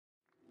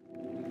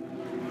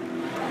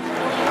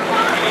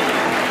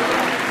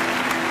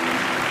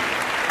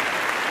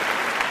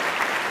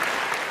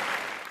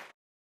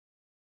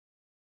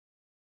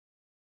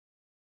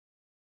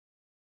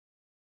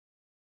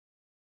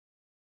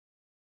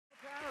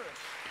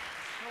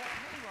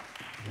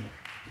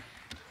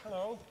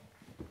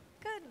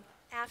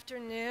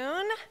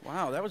afternoon.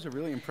 Wow, that was a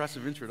really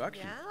impressive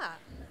introduction. Yeah.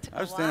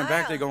 I was standing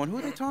back there going, who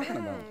are they talking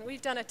about?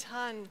 We've done a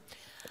ton.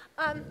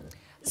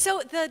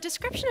 So the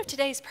description of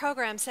today's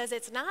program says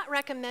it's not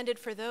recommended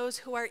for those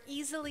who are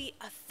easily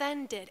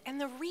offended. And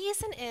the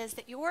reason is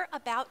that you're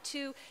about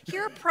to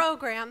hear a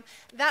program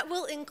that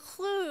will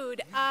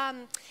include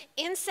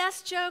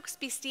incest jokes,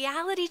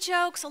 bestiality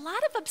jokes, a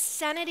lot of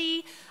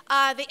obscenity,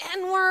 the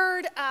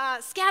N-word,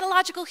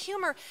 scatological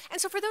humor.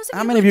 And so for those of you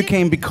How many of you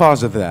came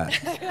because of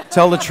that?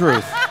 Tell the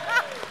truth.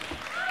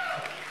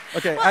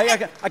 Okay,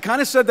 well, I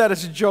kind of said that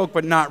as a joke,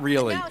 but not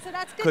really. No, so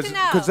that's good to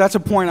know. Because that's a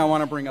point I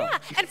want to bring up.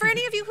 Yeah, and for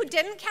any of you who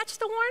didn't catch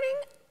the warning,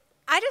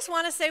 I just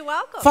want to say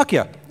welcome. Fuck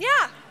you.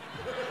 Yeah.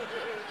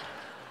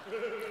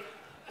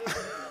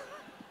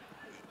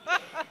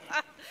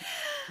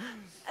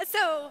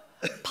 So,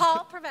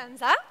 Paul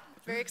Provenza,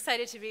 very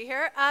excited to be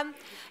here.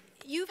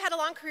 You've had a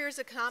long career as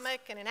a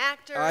comic and an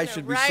actor, I and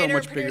should a be writer, so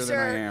much producer. bigger than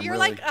I am, You're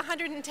really. like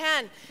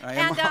 110. I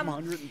am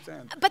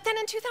 110. But then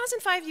in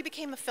 2005, you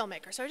became a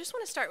filmmaker. So I just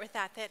want to start with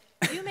that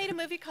you made a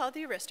movie called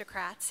The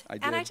Aristocrats. I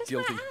did, and I just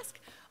want to guilty. ask,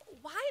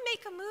 why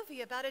make a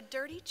movie about a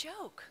dirty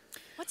joke?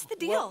 What's the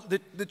deal? Well,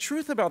 the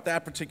truth about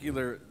that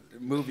particular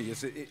movie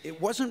is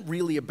it wasn't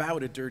really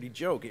about a dirty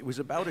joke. It was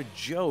about a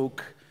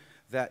joke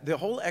that the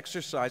whole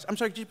exercise. I'm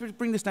sorry, could you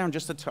bring this down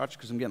just a touch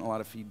because I'm getting a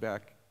lot of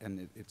feedback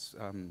and it's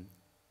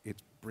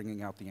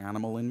bringing out the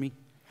animal in me.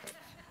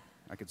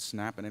 I could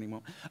snap at any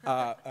moment.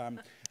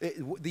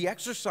 The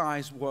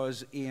exercise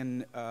was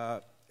in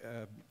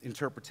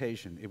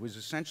interpretation. It was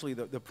essentially,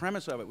 the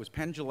premise of it was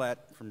Penn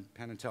Jillette from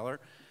Penn &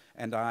 Teller,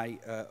 and I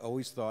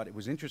always thought it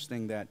was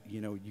interesting that, you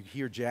know, you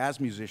hear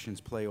jazz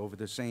musicians play over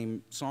the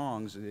same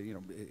songs. You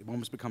know, it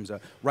almost becomes a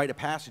rite of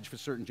passage for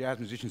certain jazz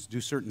musicians to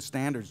do certain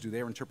standards, do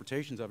their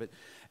interpretations of it.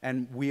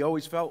 And we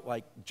always felt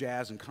like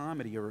jazz and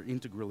comedy are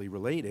integrally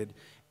related.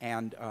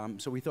 And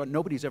so we thought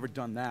nobody's ever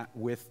done that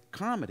with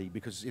comedy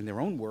because in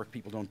their own work,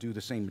 people don't do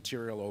the same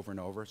material over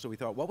and over. So we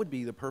thought, what would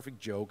be the perfect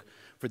joke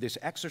for this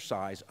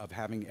exercise of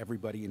having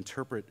everybody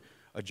interpret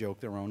a joke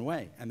their own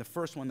way? And the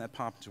first one that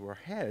popped into our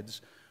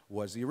heads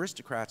was The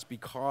Aristocrats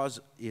because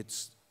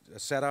it's a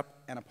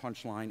setup and a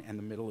punchline and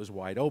the middle is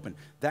wide open.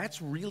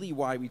 That's really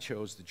why we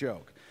chose the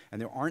joke.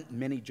 And there aren't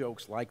many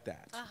jokes like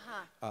that.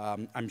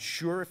 I'm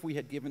sure if we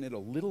had given it a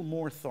little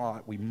more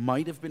thought, we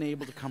might have been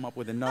able to come up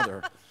with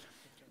another.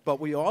 But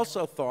we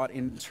also thought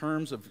in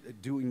terms of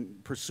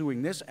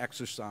pursuing this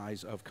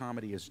exercise of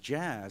comedy as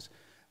jazz,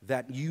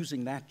 that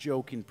using that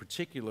joke in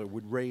particular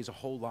would raise a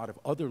whole lot of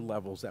other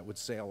levels that would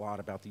say a lot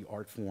about the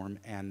art form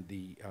and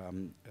the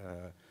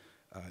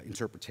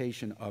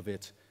interpretation of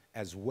it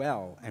as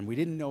well. And we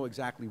didn't know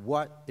exactly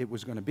what it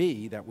was going to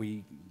be that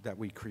we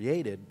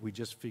created. We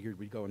just figured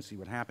we'd go and see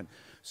what happened.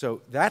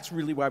 So that's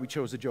really why we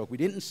chose the joke. We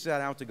didn't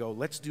set out to go,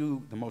 let's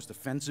do the most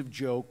offensive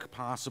joke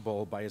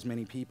possible by as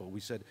many people. We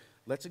said,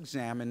 let's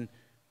examine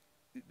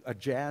a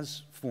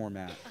jazz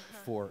format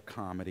for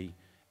comedy,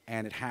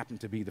 and it happened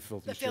to be the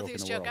filthiest joke in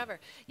the world. Ever.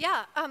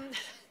 Yeah.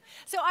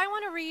 So I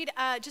want to read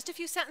just a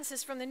few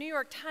sentences from the New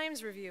York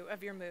Times review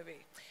of your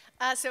movie.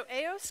 So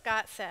A.O.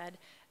 Scott said,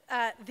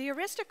 The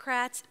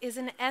Aristocrats is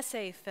an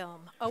essay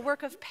film, a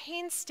work of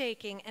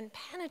painstaking and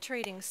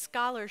penetrating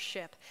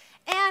scholarship,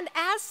 and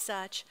as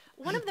such,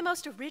 one of the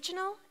most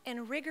original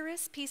and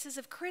rigorous pieces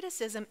of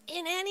criticism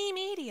in any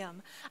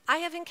medium I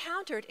have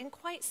encountered in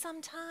quite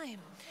some time.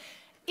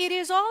 It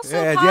is also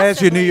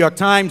there's your New York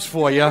Times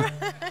for you.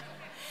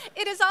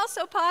 It is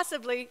also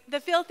possibly the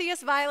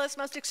filthiest, vilest,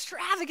 most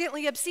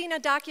extravagantly obscene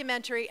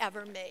documentary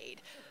ever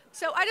made.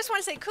 So I just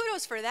want to say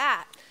kudos for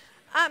that.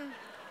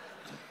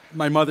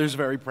 My mother's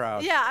very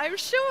proud. Yeah, I'm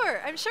sure.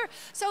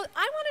 So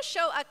I want to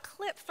show a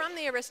clip from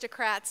The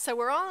Aristocrats, so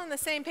we're all on the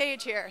same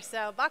page here.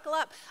 So buckle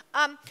up.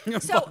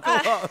 So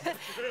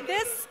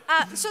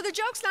the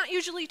joke's not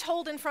usually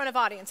told in front of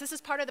audience. This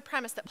is part of the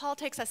premise that Paul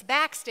takes us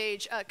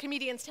backstage,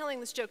 comedians telling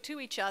this joke to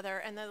each other,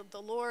 and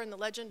the lore and the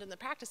legend and the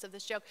practice of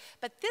this joke.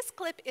 But this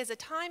clip is a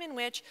time in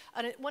which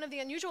one of the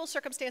unusual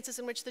circumstances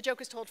in which the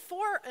joke is told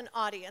for an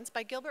audience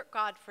by Gilbert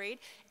Gottfried,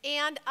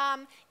 and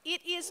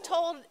it is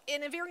told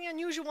in a very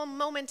unusual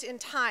moment in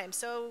time.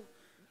 So,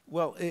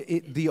 well,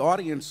 the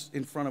audience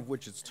in front of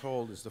which it's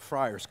told is the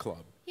Friars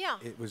Club. Yeah.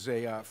 It was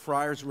a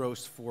Friars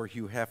roast for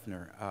Hugh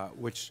Hefner,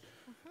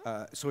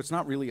 so it's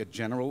not really a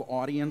general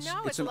audience.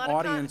 No, it's an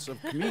audience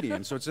of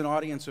comedians. So it's an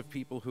audience of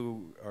people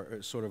who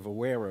are sort of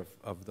aware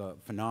of the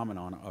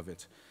phenomenon of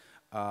it.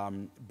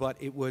 But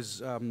it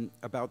was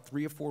about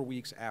 3 or 4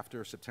 weeks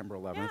after September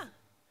 11th. Yeah.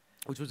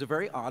 Which was a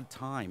very odd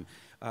time,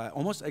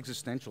 almost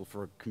existential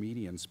for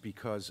comedians,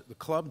 because the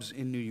clubs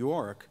in New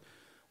York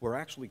were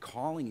actually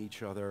calling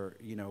each other,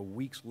 you know,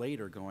 weeks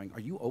later going, are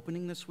you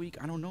opening this week?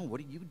 I don't know,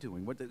 what are you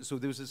doing? So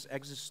there was this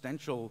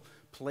existential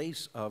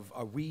place of,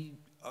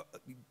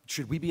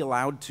 should we be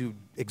allowed to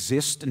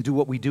exist and do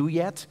what we do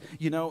yet?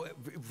 You know,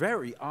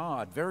 very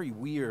odd, very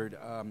weird,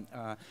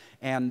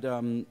 and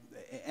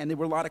there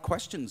were a lot of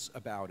questions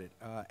about it.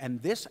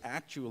 And this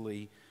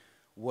actually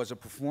was a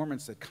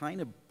performance that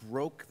kind of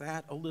broke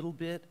that a little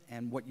bit,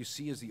 and what you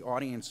see is the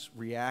audience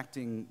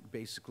reacting,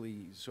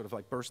 basically sort of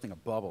like bursting a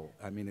bubble.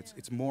 I mean,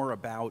 it's more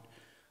about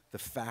the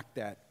fact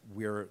that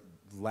we're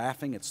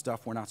laughing at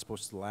stuff we're not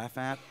supposed to laugh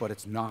at, but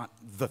it's not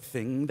the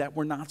thing that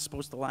we're not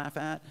supposed to laugh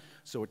at,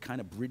 so it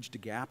kind of bridged the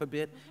gap a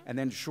bit. And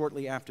then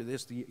shortly after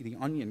this, the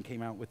Onion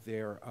came out with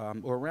their,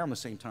 or around the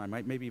same time,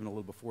 maybe even a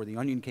little before, the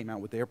Onion came out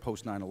with their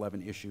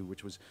post-9/11 issue,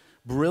 which was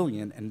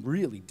brilliant and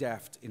really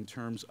deft in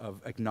terms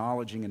of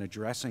acknowledging and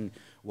addressing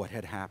what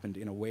had happened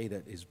in a way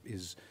that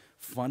is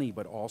funny,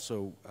 but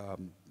also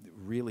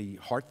really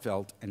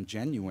heartfelt and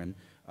genuine.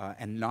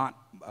 And not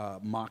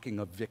mocking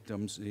of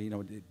victims. You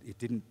know, it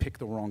didn't pick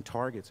the wrong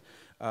targets.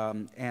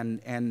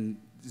 And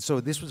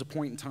so this was a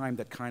point in time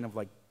that kind of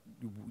like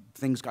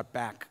things got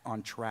back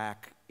on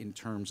track in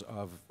terms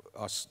of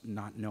us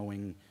not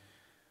knowing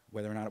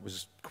whether or not it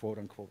was quote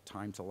unquote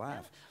time to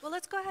laugh. Yeah. Well,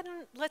 let's go ahead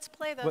and let's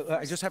play the. Well,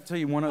 I just have to tell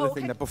you one other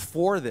thing, that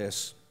before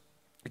this,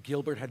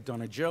 Gilbert had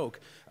done a joke.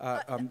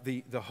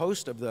 The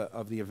host of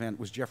the event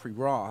was Jeffrey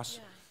Ross.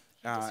 Yeah.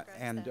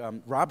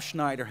 Rob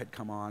Schneider had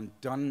come on,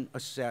 done a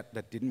set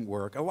that didn't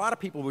work. A lot of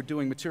people were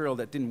doing material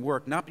that didn't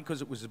work, not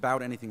because it was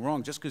about anything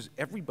wrong, just because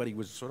everybody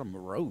was sort of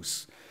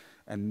morose,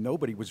 and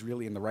nobody was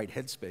really in the right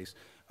headspace.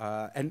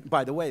 And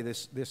by the way,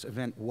 this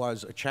event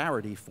was a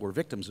charity for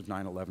victims of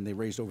 9/11. They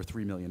raised over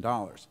 $3 million.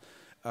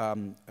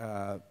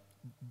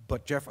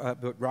 But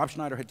Rob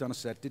Schneider had done a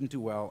set, didn't do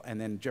well, and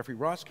then Jeffrey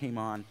Ross came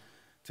on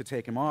to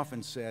take him off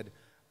and said,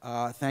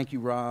 "Thank you,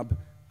 Rob.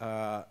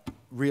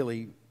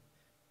 Really."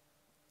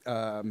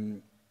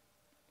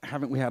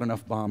 Haven't we had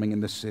enough bombing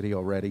in this city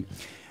already? Yeah,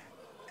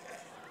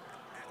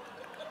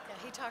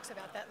 he talks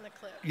about that in the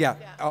clip. Yeah.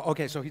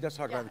 Okay, so he does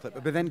talk about it in the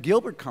clip. But then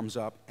Gilbert comes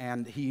up,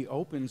 and he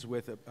opens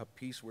with a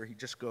piece where he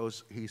just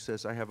goes, he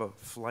says, I have a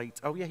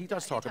flight. Oh, yeah, he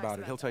does talk about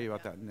it. He'll tell you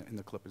about that in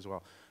the clip as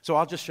well. So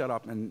I'll just shut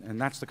up,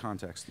 and that's the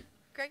context.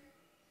 Great.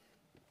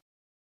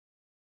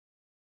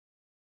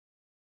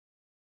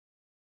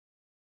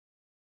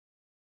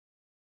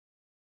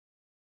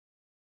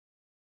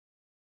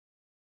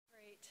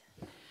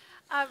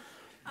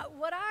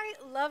 What I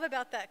love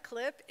about that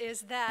clip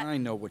is that... I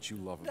know what you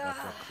love about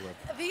that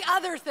clip. The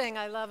other thing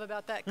I love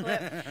about that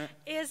clip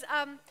is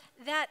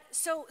that,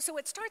 so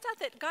it starts out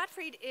that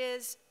Gottfried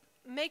is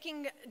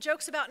making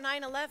jokes about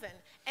 9/11,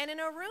 and in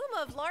a room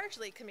of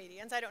largely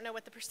comedians, I don't know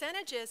what the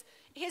percentage is,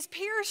 his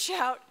peers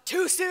shout,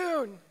 too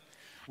soon.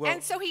 Well,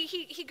 and so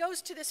he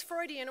goes to this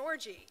Freudian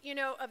orgy, you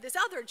know, of this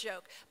other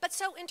joke. But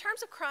so in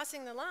terms of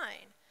crossing the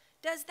line,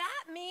 does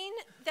that mean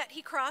that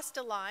he crossed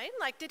a line?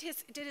 Like, did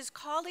his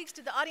colleagues,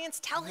 did the audience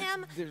tell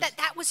him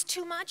that was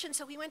too much, and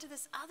so he went to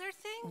this other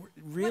thing?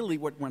 Really,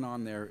 what went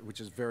on there,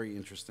 which is very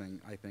interesting,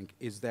 I think,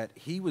 is that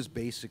he was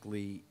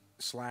basically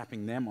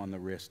slapping them on the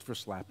wrist for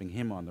slapping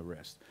him on the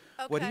wrist.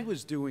 Okay. What he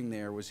was doing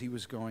there was he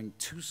was going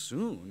too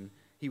soon.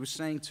 He was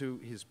saying to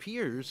his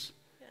peers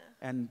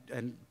and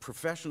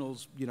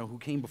professionals, you know, who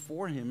came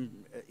before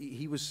him,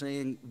 he was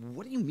saying,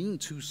 what do you mean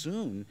too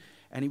soon?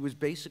 And he was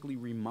basically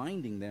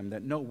reminding them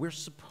that, no, we're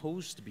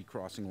supposed to be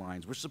crossing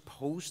lines. We're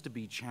supposed to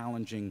be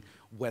challenging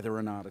whether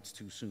or not it's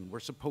too soon.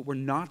 We're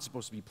not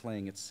supposed to be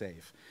playing it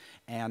safe.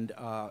 And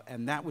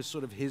that was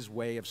sort of his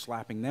way of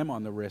slapping them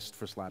on the wrist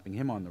for slapping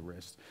him on the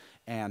wrist.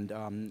 And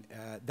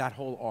that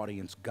whole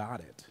audience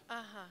got it.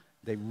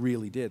 They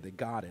really did. They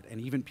got it.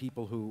 And even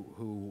people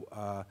who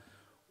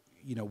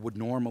you know, would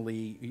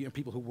normally, you know,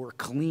 people who work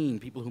clean,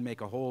 people who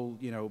make a whole,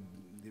 you know,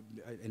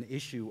 an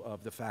issue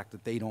of the fact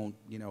that they don't,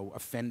 you know,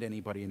 offend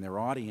anybody in their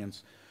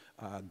audience,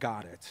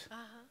 got it,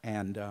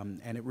 and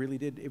it really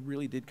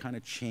did kind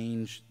of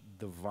change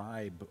the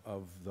vibe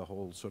of the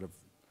whole sort of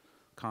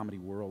comedy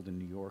world in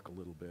New York a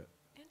little bit.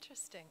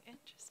 Interesting,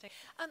 interesting.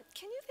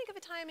 Can you think of a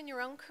time in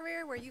your own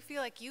career where you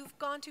feel like you've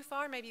gone too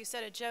far? Maybe you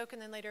said a joke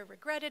and then later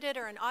regretted it,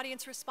 or an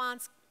audience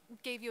response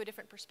gave you a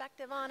different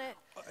perspective on it?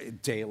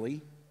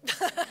 Daily. Do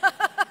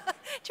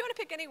you want to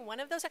pick any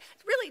one of those?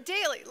 Really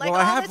daily, like well,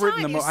 all the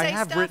time. I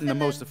have written the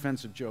most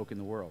offensive joke in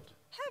the world.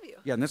 Have you?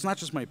 Yeah, and that's not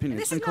just my opinion.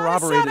 This it's been is not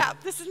corroborated. A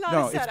setup. This is not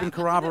no, a setup. it's been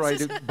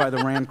corroborated by the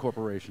Rand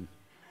Corporation.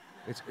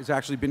 It's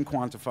actually been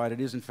quantified.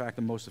 It is, in fact,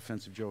 the most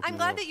offensive joke in the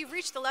world. I'm glad that you've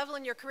reached the level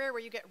in your career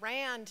where you get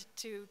Rand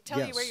to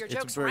tell you where your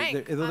jokes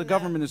rank. The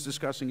government is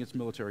discussing its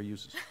military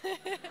uses. All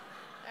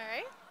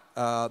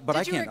right. But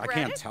I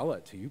can't tell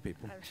it to you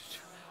people.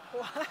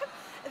 What?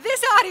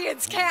 This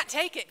audience can't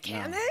take it,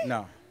 can they?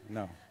 No.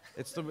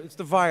 It's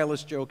the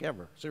vilest joke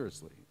ever,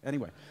 seriously.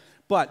 Anyway,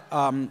 but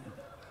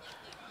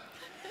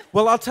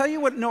well, I'll tell you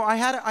what. No, I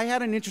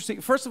had an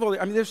interesting. First of all,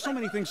 I mean, there's so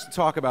many things to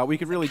talk about. We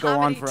could really go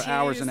on for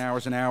hours and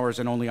hours and hours,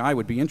 and only I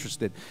would be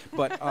interested.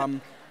 But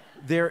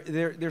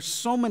there's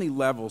so many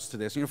levels to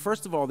this. You know,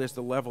 first of all, there's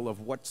the level of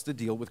what's the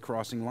deal with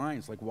crossing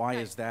lines. Like, why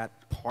is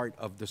that part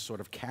of the sort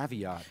of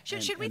caveat?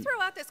 Should we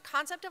throw out this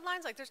concept of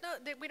lines? Like,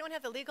 we don't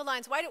have the legal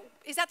lines.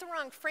 Is that the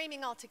wrong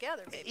framing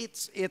altogether? Maybe?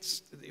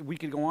 We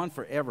could go on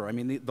forever. I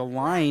mean, the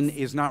line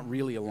is not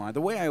really a line.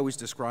 The way I always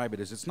describe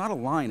it is, it's not a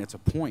line, it's a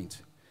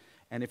point.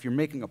 And if you're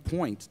making a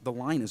point, the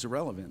line is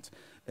irrelevant.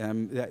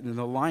 And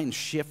the line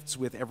shifts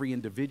with every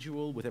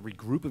individual, with every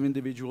group of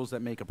individuals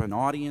that make up an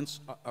audience.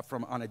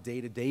 From on a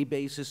day-to-day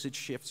basis, it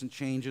shifts and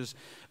changes.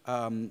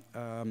 And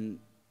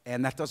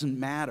that doesn't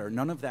matter.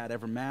 None of that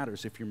ever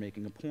matters if you're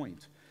making a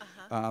point.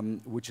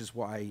 Which is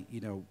why,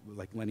 you know,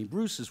 like Lenny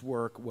Bruce's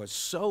work was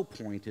so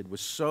pointed,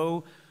 was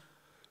so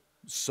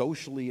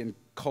socially and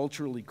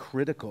culturally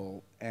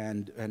critical,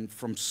 and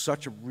from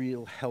such a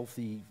real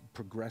healthy,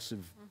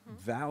 progressive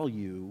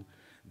value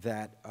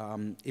that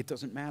it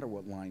doesn't matter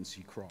what lines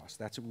he crossed.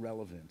 That's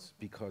irrelevant,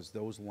 because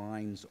those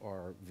lines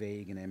are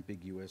vague and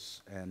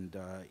ambiguous, and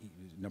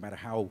no matter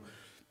how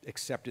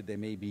accepted they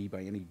may be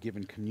by any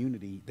given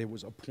community, there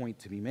was a point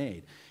to be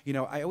made. You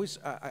know,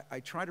 I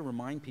try to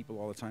remind people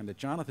all the time that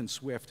Jonathan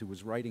Swift, who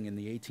was writing in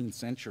the 18th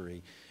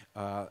century,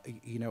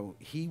 you know,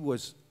 he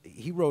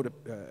wrote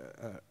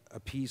a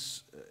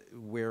piece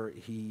where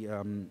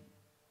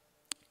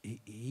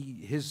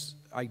his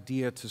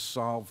idea to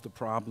solve the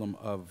problem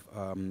of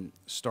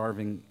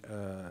starving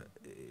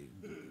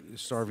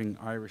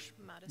Irish,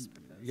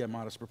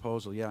 modest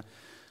proposal,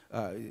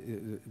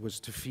 was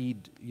to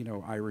feed, you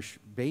know, Irish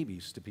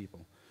babies to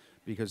people,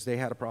 because they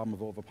had a problem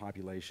of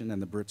overpopulation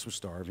and the Brits were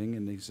starving,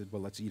 and they said,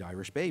 well, let's eat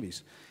Irish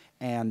babies.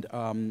 And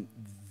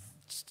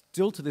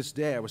still to this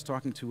day, I was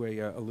talking to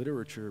a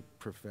literature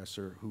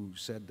professor who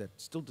said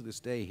that still to this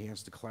day he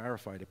has to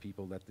clarify to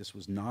people that this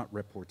was not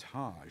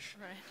reportage.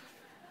 Right.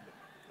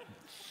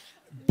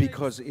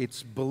 Because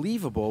it's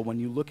believable when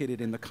you look at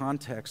it in the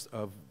context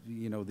of,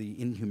 you know,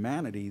 the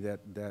inhumanity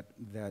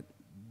that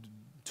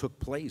took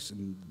place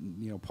in,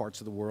 you know, parts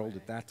of the world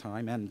at that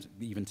time and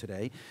even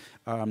today.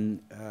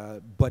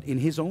 But in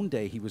his own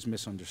day, he was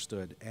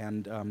misunderstood,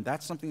 and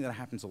that's something that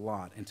happens a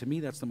lot. And to me,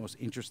 that's the most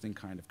interesting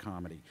kind of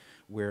comedy,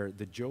 where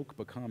the joke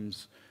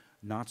becomes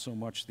not so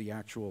much the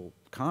actual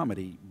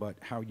comedy, but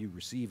how you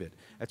receive it.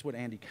 That's what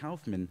Andy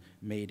Kaufman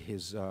made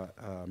his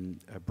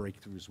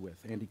breakthroughs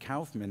with. Andy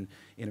Kaufman,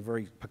 in a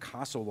very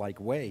Picasso-like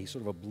way,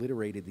 sort of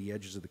obliterated the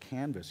edges of the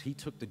canvas. He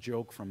took the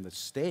joke from the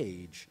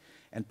stage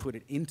and put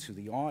it into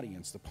the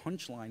audience. The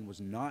punchline was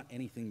not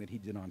anything that he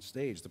did on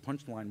stage. The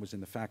punchline was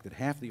in the fact that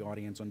half the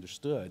audience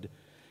understood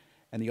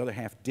and the other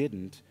half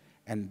didn't.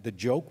 And the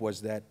joke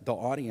was that the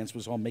audience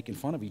was all making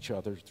fun of each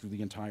other through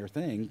the entire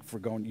thing for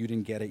going, you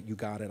didn't get it, you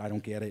got it, I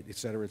don't get it, et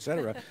cetera, et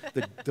cetera.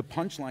 The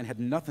punchline had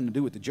nothing to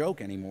do with the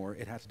joke anymore.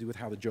 It had to do with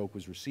how the joke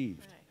was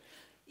received. Right.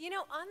 You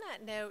know, on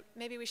that note,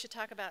 maybe we should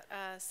talk about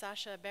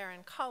Sacha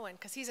Baron Cohen,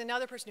 because he's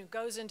another person who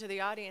goes into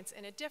the audience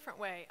in a different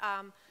way.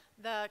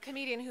 The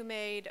comedian who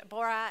made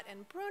Borat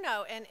and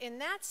Bruno, and in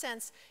that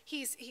sense,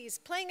 he's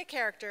playing a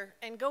character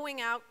and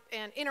going out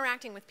and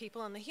interacting with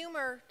people, and the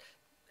humor,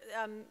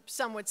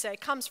 some would say,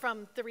 comes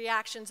from the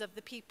reactions of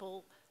the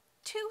people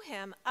to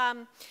him.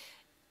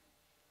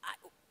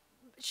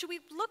 Should we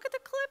look at the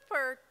clip,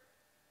 or?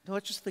 No,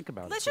 let's just think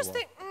about it. Let's just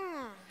think.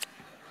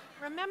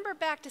 Remember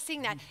back to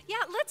seeing that. Yeah,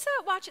 let's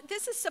watch it.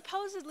 This is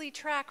supposedly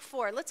track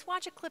 4. Let's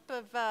watch a clip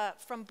of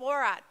from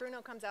Borat.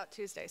 Bruno comes out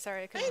Tuesday.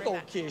 Sorry, I couldn't They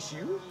don't kiss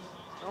you.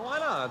 No, why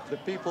not? The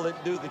people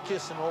that do the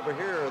kissing over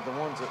here are the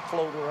ones that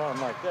float around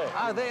like that.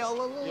 Are they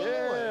all a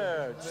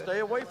Yeah, stay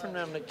away from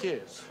them that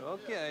kiss.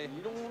 Okay.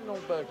 You don't want no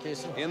about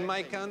kissing. In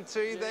my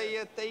country,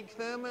 they take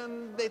them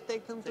and they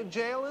take them to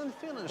jail and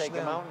finish Take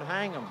them out and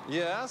hang them.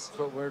 Yes. That's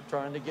what we're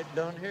trying to get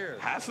done here.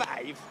 High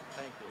five.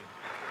 Thank you.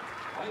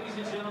 Ladies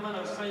and gentlemen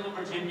of Salem,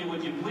 Virginia,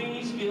 would you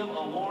please give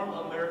a warm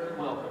American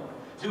welcome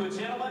to a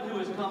gentleman who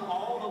has come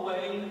all the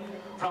way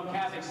from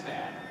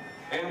Kazakhstan.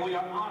 And we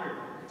are honored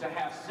to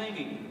have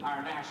singing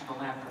our national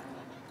anthem.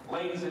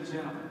 Ladies and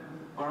gentlemen,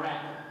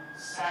 Borat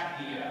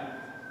Sakhiev.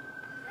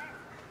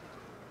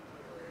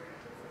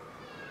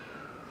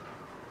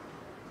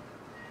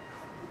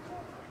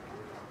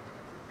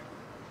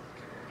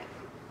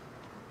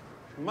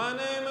 My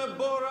name is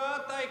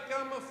Borat, I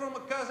come from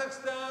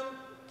Kazakhstan.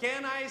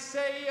 Can I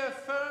say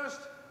first,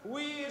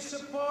 we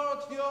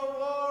support your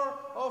war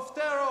of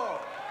terror.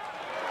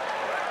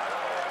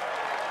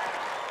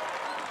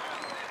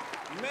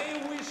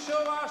 May we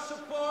show our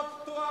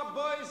support to our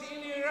boys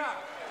in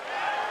Iraq.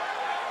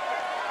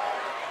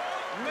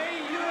 May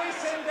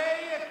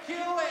USA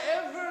kill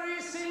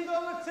every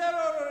single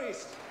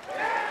terrorist.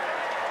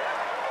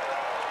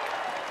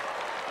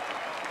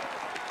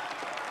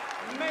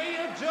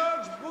 May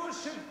George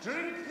Bush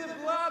drink the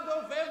blood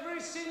of every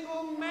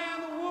single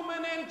man,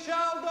 woman, and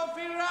child of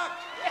Iraq.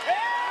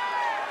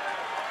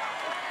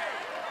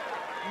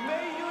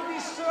 May you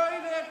destroy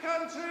their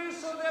country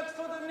so that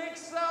for the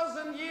next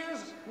 1,000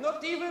 years,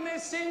 not even a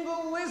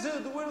single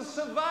lizard will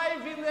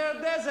survive in their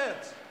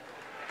desert.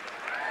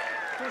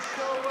 To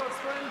show our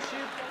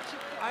friendship,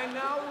 I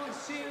now will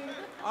sing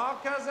our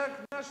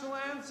Kazakh national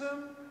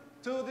anthem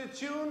to the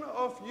tune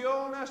of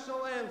your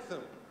national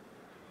anthem.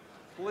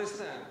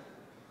 Listen.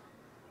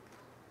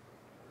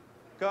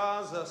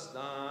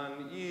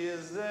 Kazakhstan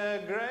is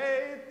the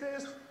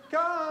greatest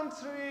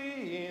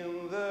country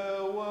in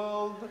the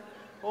world.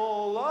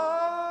 All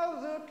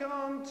other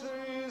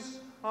countries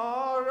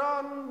are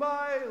run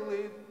by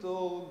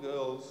little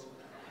girls.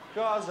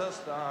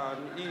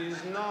 Kazakhstan is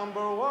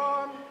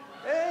 #1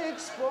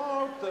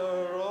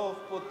 exporter of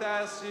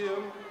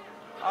potassium.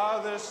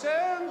 Other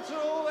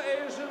Central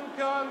Asian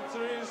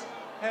countries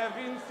have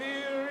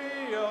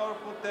inferior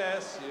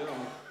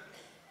potassium.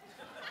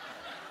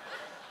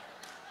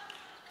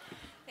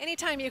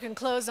 Anytime you can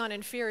close on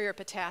inferior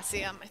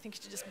potassium, I think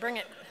you should just bring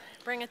it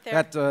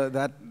there.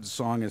 That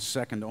song is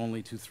second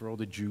only to "Throw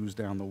the Jews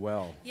Down the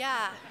Well."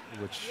 Yeah.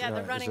 Which, the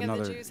is running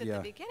another, of the Jews at the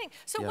beginning.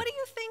 So Yeah. what do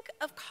you think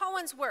of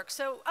Cohen's work?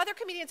 So other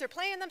comedians are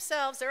playing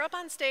themselves, they're up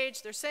on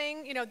stage, they're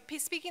saying, you know,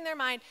 speaking their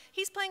mind.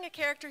 He's playing a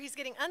character, he's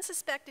getting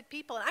unsuspected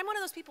people. And I'm one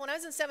of those people, when I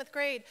was in 7th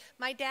grade,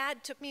 my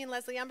dad took me and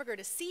Leslie Umberger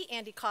to see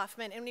Andy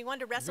Kaufman, and when he wanted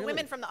to wrestle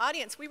women from the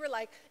audience, we were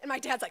like, and my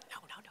dad's like, no,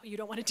 you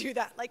don't want to do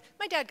that. Like,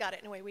 my dad got it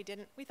in a way we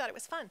didn't. We thought it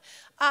was fun.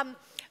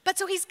 But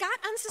so he's got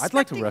unsuspecting. I'd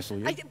like to wrestle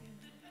you.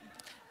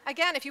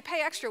 Again, if you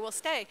pay extra, we'll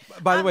stay.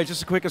 By the way,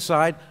 just a quick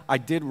aside, I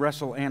did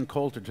wrestle Ann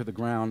Coulter to the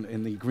ground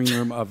in the green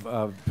room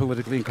of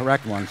Politically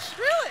Incorrect once.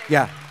 Really?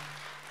 Yeah.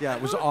 Yeah,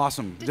 it was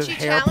awesome. Did Just she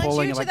hair challenge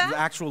pulling, you to like that?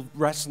 actual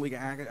wrestling.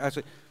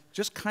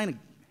 Just kind of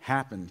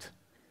happened.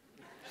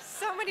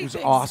 So many It was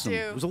things awesome. do.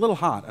 It was a little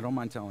hot, I don't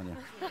mind telling you.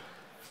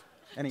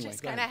 Anyway,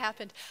 Just go kind of ahead.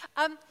 happened.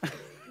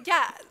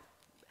 Yeah,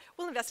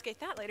 we'll investigate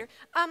that later.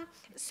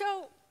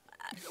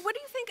 What do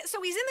you think? So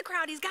he's in the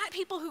crowd. He's got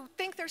people who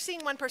think they're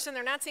seeing one person,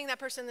 they're not seeing that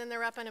person, then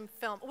they're up on him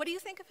film. What do you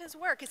think of his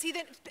work? Is he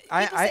the?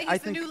 People say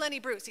he's the new Lenny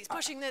Bruce. He's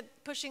pushing the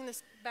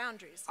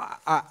boundaries.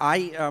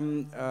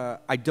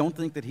 I don't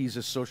think that he's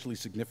as socially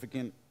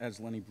significant as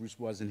Lenny Bruce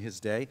was in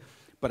his day,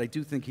 but I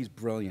do think he's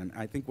brilliant.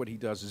 I think what he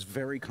does is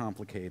very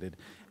complicated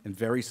and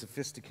very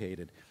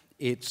sophisticated.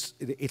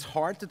 It's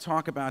hard to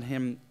talk about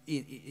him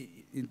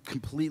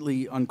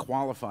completely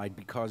unqualified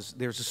because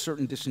there's a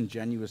certain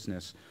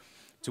disingenuousness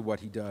to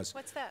what he does.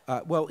 What's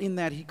that? Well, in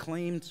that he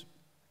claimed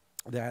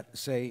that,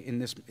 say, in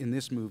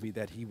this movie,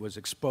 that he was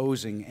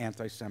exposing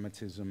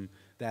anti-Semitism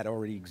that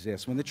already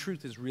exists, when the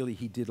truth is really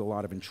he did a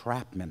lot of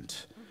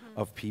entrapment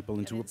of people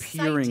into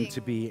appearing to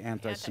be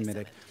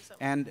anti-Semitic.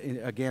 And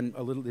again,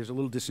 there's a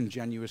little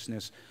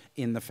disingenuousness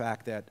in the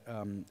fact that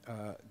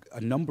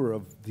a number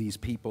of these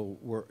people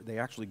they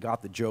actually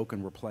got the joke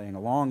and were playing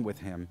along with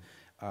him.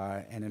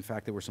 And in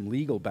fact, there were some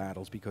legal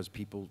battles because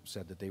people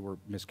said that they were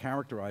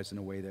mischaracterized in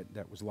a way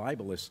that was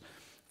libelous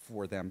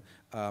for them.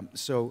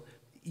 So,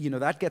 you know,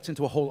 that gets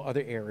into a whole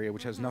other area,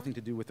 which has nothing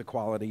to do with the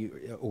quality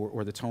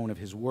or the tone of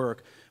his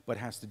work, but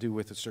has to do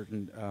with a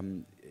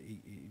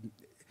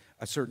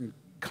certain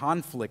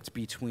conflict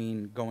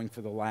between going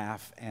for the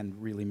laugh and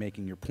really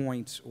making your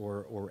points,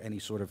 or any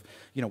sort of,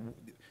 you know,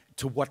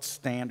 to what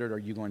standard are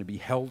you going to be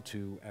held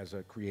to as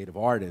a creative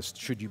artist?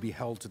 Should you be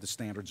held to the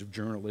standards of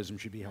journalism?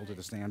 Should you be held to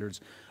the standards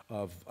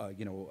of,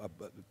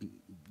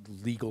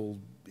 legal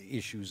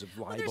issues of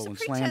libel and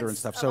slander and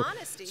stuff? So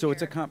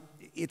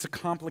it's a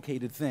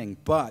complicated thing.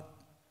 But,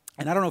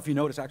 and I don't know if you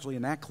notice actually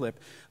in that clip,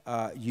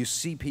 you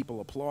see people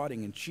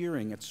applauding and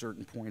cheering at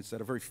certain points that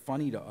are very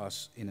funny to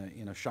us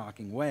in a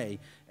shocking way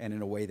and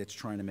in a way that's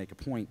trying to make a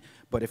point.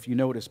 But if you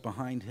notice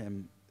behind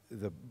him,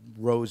 the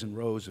rows and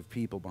rows of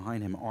people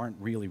behind him aren't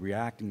really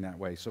reacting that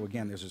way. So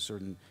again, there's a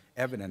certain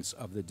evidence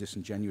of the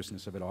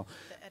disingenuousness of it all.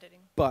 The editing.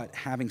 But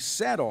having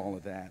said all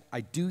of that,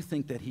 I do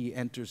think that he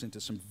enters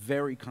into some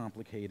very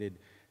complicated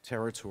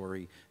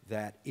territory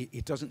that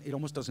it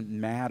almost doesn't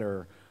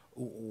matter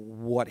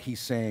what he's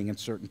saying in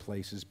certain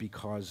places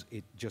because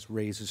it just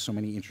raises so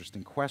many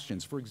interesting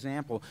questions. For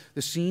example,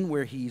 the scene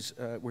where he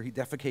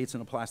defecates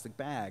in a plastic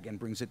bag and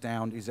brings it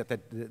down is at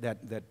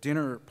that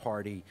dinner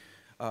party.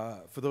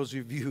 For those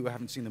of you who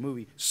haven't seen the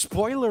movie,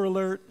 spoiler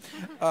alert.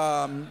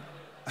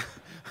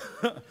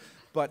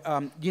 But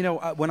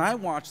when I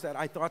watched that,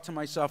 I thought to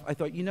myself,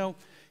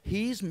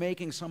 he's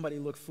making somebody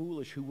look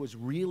foolish who was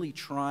really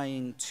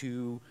trying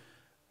to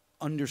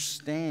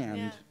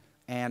understand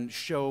and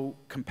show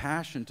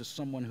compassion to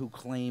someone who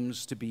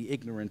claims to be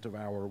ignorant of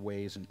our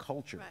ways and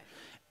culture. Right.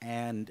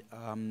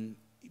 And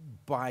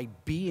by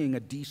being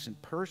a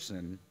decent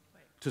person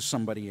to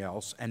somebody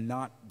else and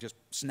not just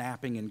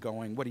snapping and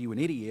going, "What are you, an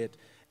idiot?"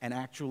 and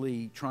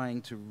actually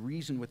trying to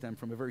reason with them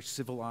from a very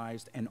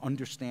civilized and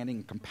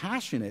understanding,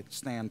 compassionate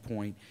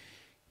standpoint,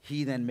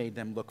 he then made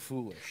them look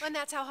foolish. And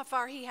that's how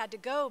far he had to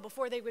go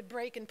before they would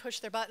break and push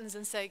their buttons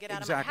and say, "Get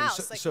out Exactly. of my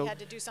house." So he had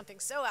to do something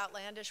so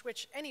outlandish,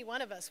 which any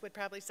one of us would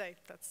probably say,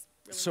 that's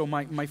really... So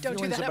my Don't do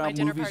feelings that at my about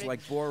dinner movies party.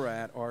 like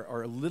Borat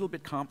are a little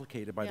bit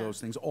complicated by those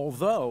things,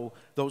 although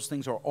those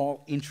things are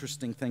all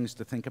interesting things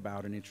to think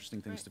about and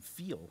interesting things to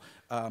feel.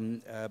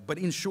 But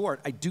in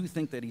short, I do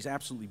think that he's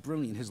absolutely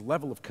brilliant. His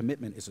level of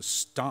commitment is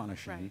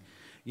astonishing. Right.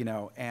 You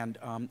know,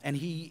 and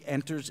he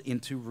enters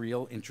into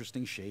real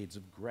interesting shades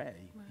of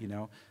gray, you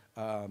know.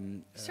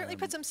 He certainly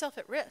puts himself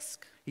at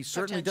risk. He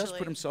certainly does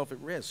put himself at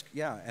risk,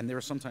 yeah. And there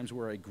are some times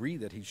where I agree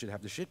that he should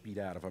have the shit beat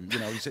out of him. You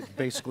know, he's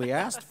basically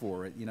asked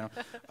for it, you know.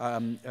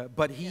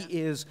 But he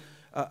is,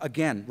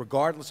 again,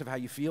 regardless of how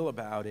you feel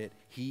about it,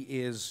 he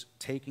is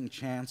taking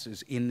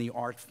chances in the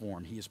art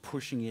form. He is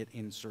pushing it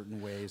in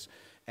certain ways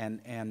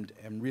and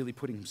really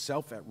putting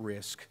himself at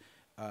risk.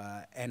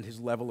 And his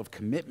level of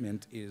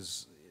commitment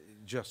is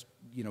just,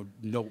 you know,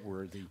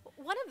 noteworthy.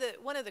 One of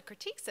one of the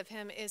critiques of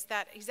him is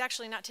that he's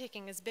actually not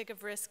taking as big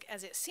of risk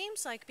as it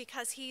seems like,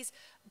 because he's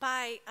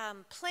by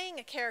playing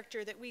a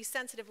character that we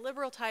sensitive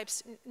liberal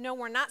types know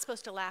we're not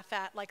supposed to laugh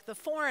at, like the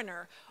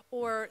foreigner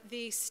or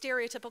the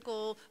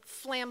stereotypical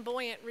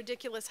flamboyant,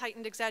 ridiculous,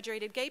 heightened,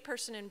 exaggerated gay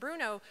person in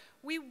Bruno.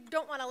 We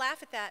don't want to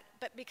laugh at that,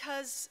 but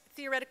because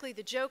theoretically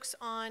the joke's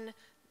on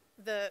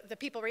the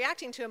people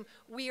reacting to him,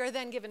 we are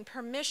then given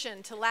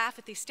permission to laugh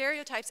at these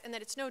stereotypes, and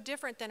that it's no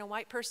different than a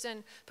white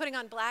person putting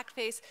on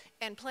blackface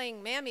and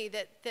playing Mammy,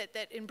 that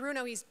in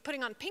Bruno he's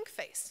putting on pink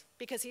face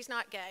because he's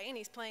not gay and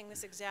he's playing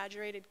this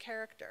exaggerated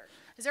character.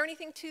 Is there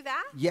anything to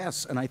that?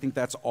 Yes, and I think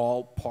that's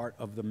all part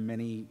of the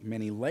many,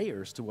 many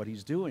layers to what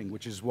he's doing,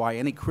 which is why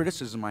any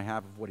criticism I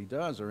have of what he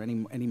does, or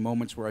any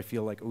moments where I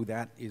feel like, oh,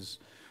 that is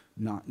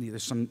not,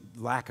 there's some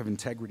lack of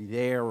integrity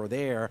there or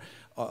there,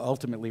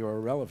 ultimately are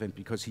irrelevant,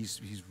 because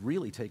he's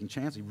really taking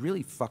chances. He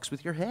really fucks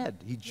with your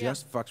head. He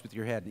just fucks with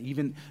your head,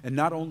 and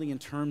not only in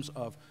terms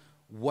of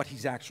what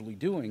he's actually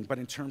doing, but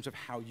in terms of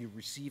how you're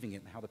receiving it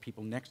and how the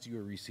people next to you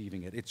are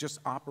receiving it. It just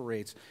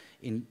operates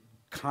in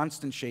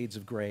constant shades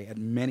of gray at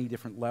many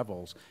different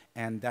levels,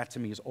 and that to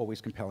me is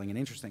always compelling and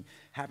interesting.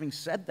 Having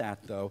said that,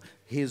 though,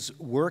 his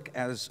work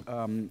as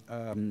who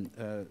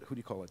do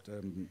you call it?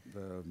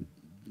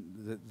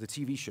 The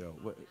TV show.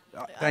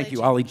 Thank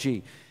you, Ali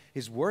G.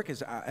 His work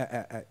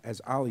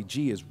as Ali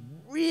G is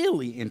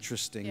really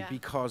interesting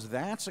because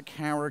that's a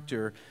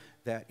character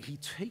that he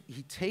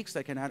takes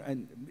like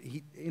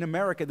in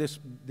America this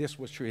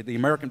was true. The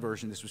American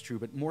version this was true,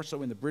 but more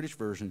so in the British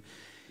version.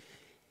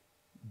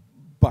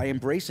 By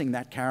embracing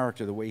that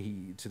character the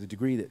way to the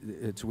degree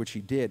that, to which he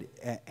did,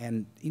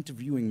 and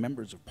interviewing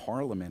members of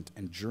Parliament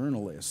and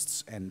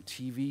journalists and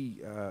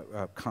TV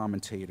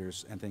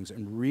commentators and things,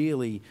 and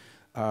really.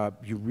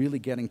 You're really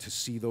getting to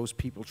see those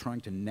people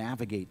trying to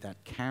navigate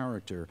that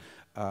character.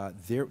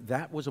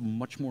 That was a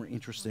much more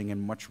interesting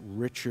and much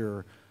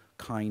richer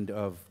kind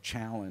of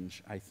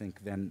challenge, I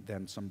think,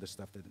 than some of the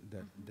stuff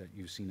that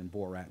you've seen in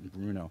Borat and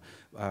Bruno.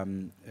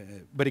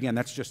 But again,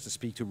 that's just to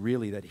speak to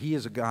really that he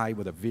is a guy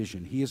with a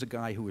vision. He is a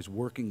guy who is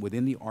working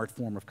within the art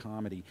form of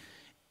comedy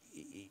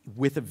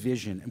with a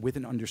vision and with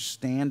an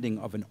understanding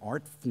of an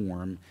art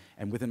form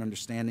and with an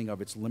understanding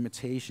of its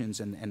limitations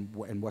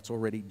and what's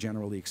already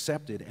generally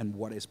accepted and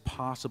what is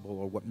possible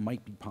or what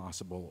might be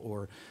possible,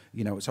 or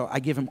so I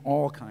give him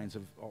all kinds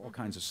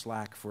of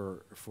slack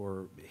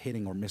for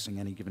hitting or missing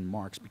any given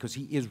marks, because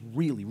he is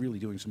really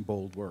doing some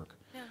bold work.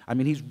 Yeah. I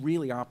mean, he's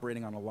really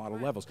operating on a lot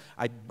of levels.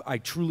 I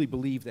truly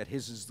believe that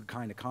his is the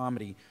kind of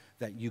comedy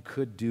that you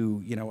could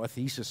do a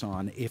thesis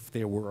on if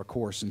there were a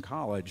course in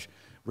college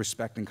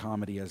respecting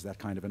comedy as that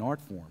kind of an art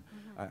form.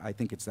 I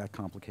think it's that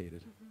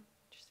complicated.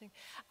 Interesting.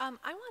 I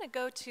want to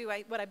go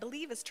to what I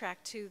believe is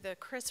track 2, the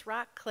Chris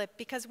Rock clip,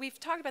 because we've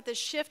talked about this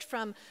shift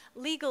from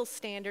legal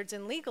standards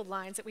and legal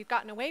lines that we've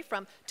gotten away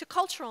from to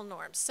cultural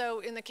norms. So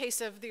in the case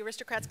of the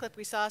Aristocrats clip,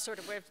 we saw sort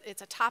of where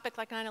it's a topic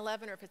like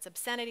 9/11 or if it's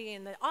obscenity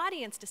and the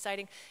audience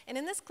deciding. And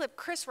in this clip,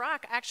 Chris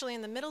Rock, actually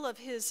in the middle of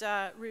his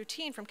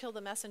routine from Kill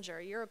the Messenger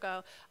a year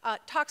ago,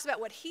 talks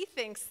about what he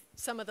thinks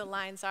some of the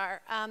lines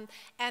are.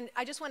 And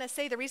I just want to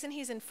say the reason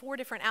he's in 4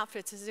 different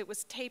outfits is it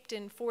was taped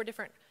in 4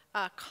 different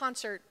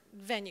concert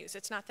venues.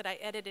 It's not that I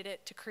edited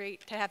it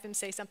to have him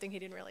say something he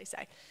didn't really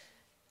say.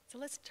 So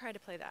let's try to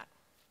play that.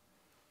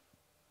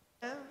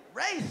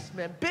 Race,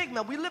 man, big,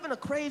 man. We live in a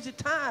crazy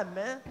time,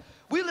 man.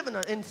 We live in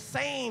an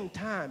insane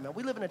time, man.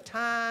 We live in a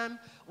time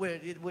where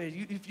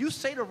if you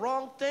say the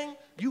wrong thing,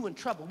 you in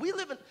trouble.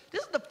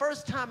 This is the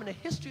first time in the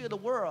history of the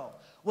world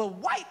where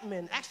white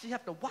men actually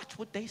have to watch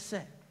what they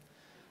say.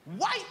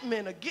 White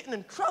men are getting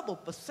in trouble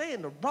for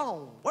saying the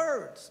wrong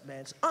words,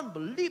 man. It's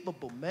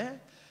unbelievable, man.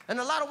 And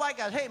a lot of white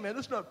guys, hey, man,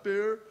 that's not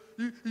fair.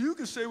 You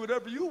can say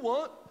whatever you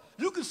want.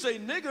 You can say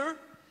nigger.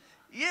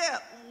 Yeah,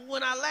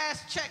 when I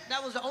last checked,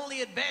 that was the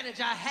only advantage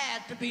I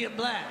had to being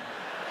black.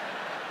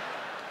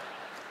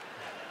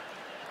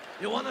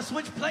 You want to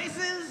switch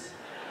places?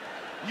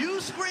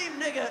 You scream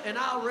nigger and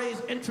I'll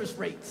raise interest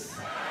rates.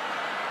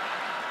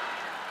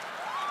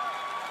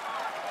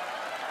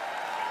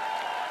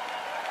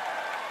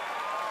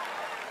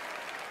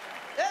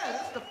 Yeah,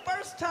 that's the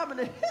first time in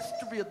the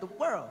history of the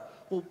world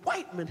where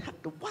white men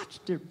have to watch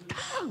their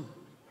tongue.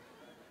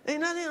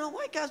 And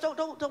white guys,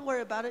 don't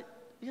worry about it.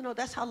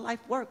 That's how life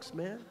works,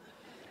 man.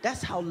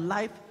 That's how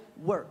life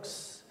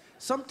works.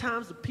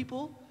 Sometimes the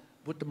people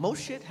with the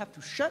most shit have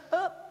to shut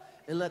up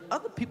and let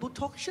other people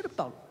talk shit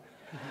about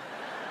them.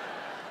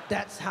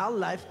 That's how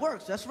life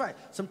works. That's right.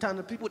 Sometimes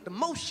the people with the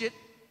most shit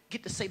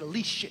get to say the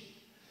least shit.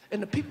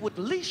 And the people with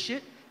the least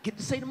shit get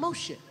to say the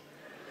most shit.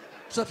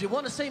 So if you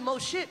want to say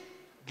most shit,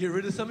 get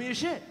rid of some of your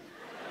shit.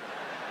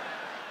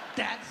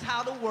 That's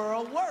how the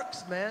world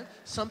works, man.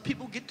 Some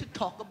people get to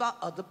talk about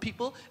other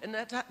people, and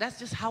that's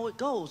just how it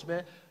goes,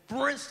 man.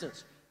 For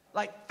instance,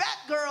 like fat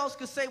girls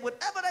could say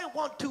whatever they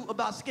want to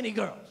about skinny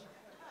girls.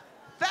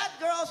 Fat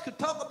girls could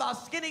talk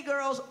about skinny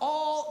girls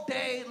all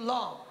day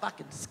long.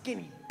 Fucking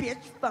skinny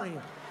bitch,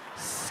 fucking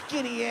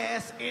skinny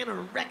ass,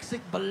 anorexic,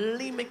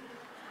 bulimic,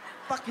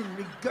 fucking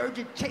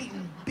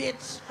regurgitating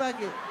bitch,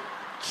 fucking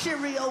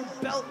Cheerio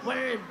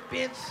belt-wearing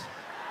bitch,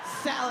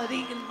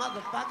 salad-eating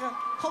motherfucker.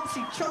 Hope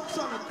she chokes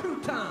on a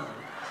crouton.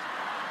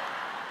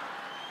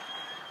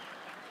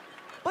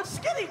 But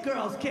skinny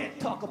girls can't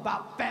talk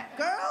about fat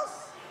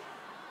girls.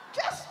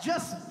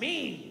 Just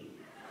me.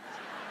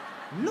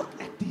 Look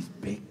at these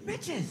big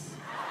bitches.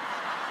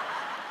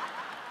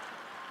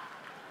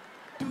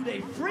 Do they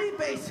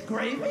freebase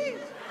gravy?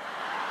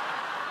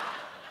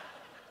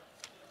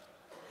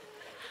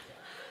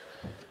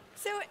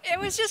 So it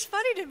was just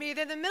funny to me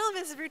that in the middle of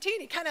his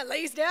routine, he kind of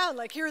lays down,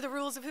 like, here are the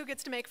rules of who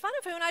gets to make fun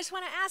of who. And I just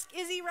want to ask,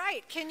 is he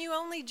right? Can you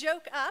only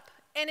joke up?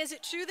 And is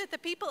it true that the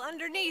people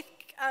underneath,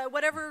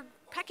 whatever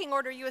pecking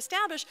order you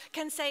establish,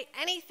 can say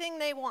anything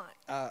they want?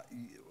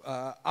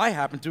 I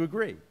happen to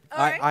agree.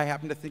 Right. I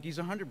happen to think he's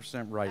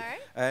 100% right.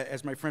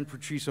 As my friend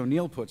Patrice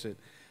O'Neill puts it,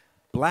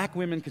 black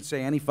women can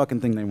say any fucking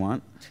thing they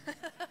want.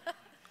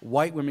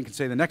 White women can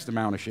say the next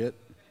amount of shit.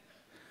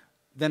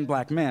 Then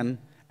black men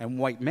and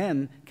white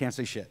men can't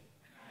say shit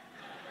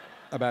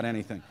about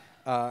anything.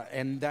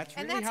 And that's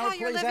really how it plays out. And that's how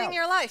you're living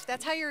your life.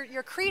 That's how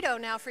your credo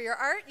now for your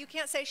art. You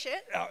can't say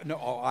shit. I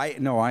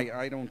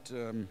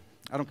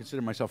don't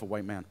consider myself a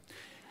white man.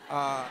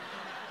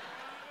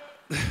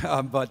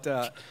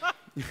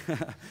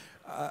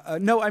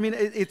 No, I mean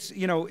it's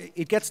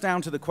it gets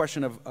down to the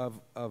question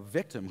of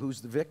victim. Who's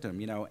the victim?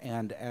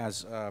 And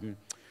as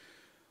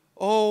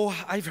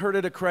I've heard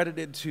it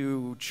accredited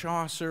to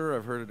Chaucer.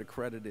 I've heard it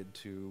accredited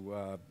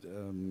to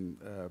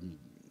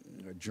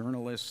a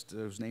journalist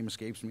whose name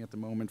escapes me at the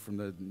moment from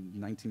the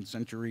 19th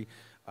century.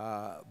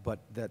 But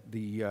that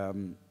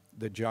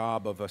the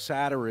job of a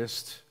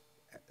satirist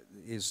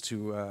is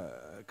to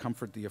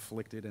comfort the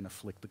afflicted and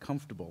afflict the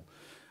comfortable.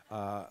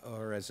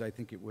 Or as I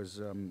think it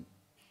was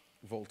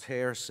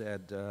Voltaire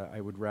said,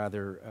 I would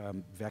rather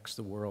vex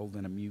the world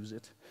than amuse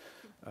it.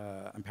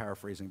 I'm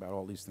paraphrasing about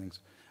all these things.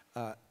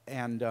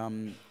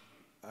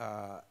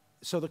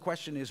 So the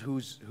question is,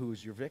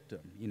 who's your victim?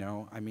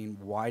 I mean,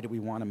 why do we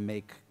want to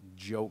make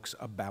jokes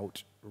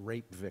about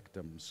rape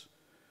victims?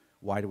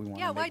 Why do we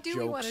want to make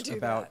jokes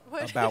about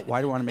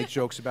why do we want to make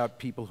jokes about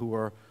people who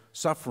are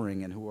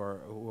suffering and who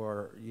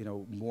are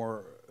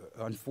more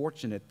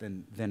unfortunate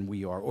than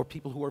we are, or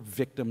people who are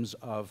victims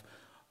of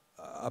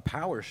a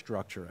power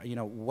structure?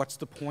 What's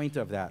the point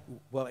of that?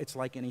 Well, it's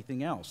like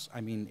anything else.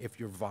 I mean, if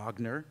you're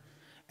Wagner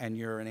and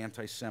you're an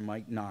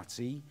anti-Semite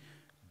Nazi,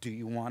 do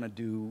you want to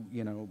do,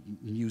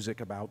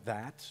 music about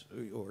that?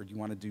 Or do you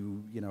want to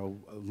do,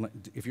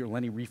 if you're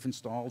Leni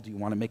Riefenstahl, do you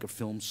want to make a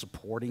film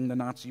supporting the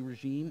Nazi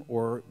regime?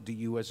 Or do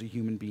you, as a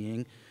human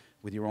being,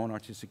 with your own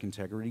artistic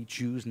integrity,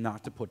 choose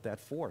not to put that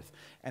forth?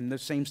 And the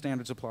same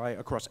standards apply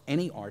across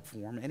any art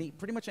form,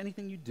 pretty much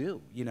anything you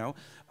do,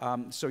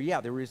 So yeah,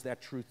 there is that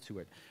truth to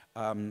it.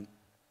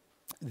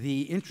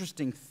 The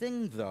interesting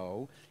thing,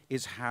 though,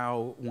 is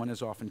how one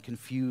is often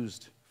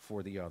confused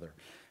for the other.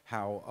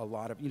 How a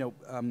lot of,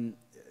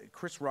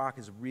 Chris Rock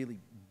is a really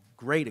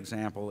great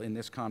example in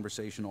this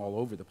conversation all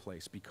over the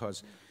place,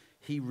 because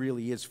he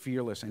really is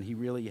fearless and he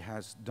really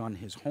has done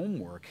his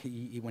homework.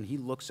 When he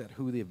looks at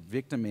who the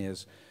victim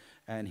is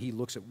and he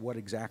looks at what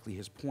exactly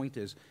his point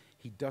is,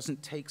 he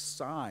doesn't take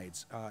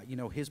sides.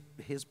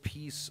 His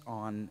piece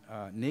on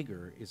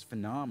nigger is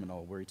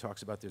phenomenal, where he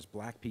talks about there's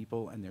black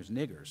people and there's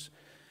niggers.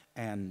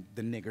 And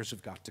the niggers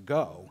have got to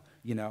go,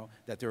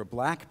 that there are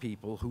black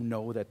people who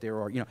know that there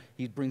are,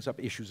 he brings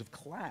up issues of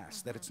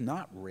class, that it's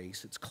not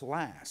race, it's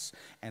class.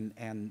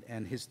 And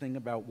his thing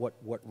about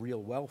what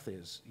real wealth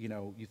is,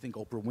 you think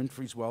Oprah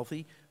Winfrey's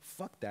wealthy?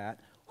 Fuck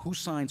that. Who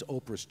signs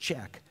Oprah's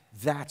check?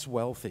 That's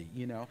wealthy,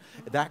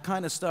 That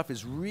kind of stuff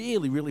is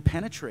really, really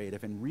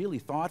penetrative and really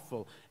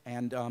thoughtful.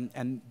 And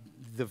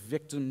the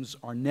victims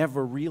are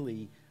never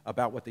really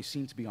about what they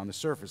seem to be on the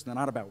surface. They're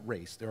not about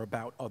race. They're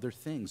about other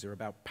things. They're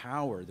about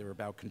power. They're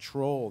about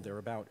control. They're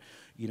about,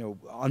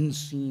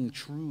 unseen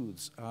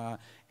truths.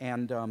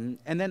 And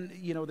then,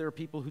 there are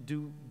people who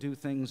do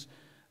things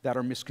that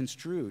are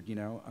misconstrued,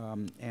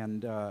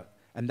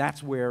 and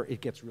that's where it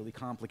gets really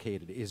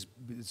complicated, is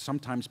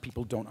sometimes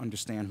people don't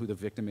understand who the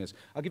victim is.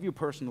 I'll give you a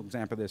personal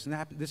example of this.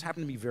 And this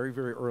happened to me very,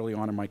 very early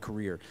on in my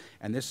career.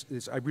 And I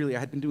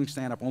had been doing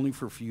stand-up only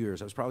for a few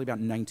years. I was probably about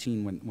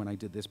 19 when I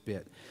did this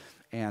bit.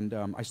 And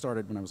I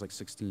started when I was like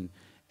 16.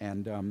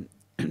 And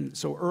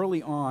so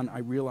early on, I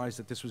realized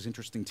that this was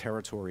interesting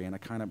territory, and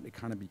it kind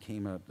of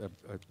became a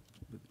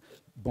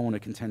bone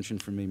of contention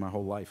for me my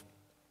whole life.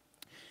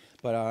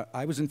 But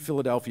I was in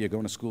Philadelphia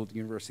going to school at the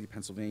University of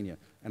Pennsylvania.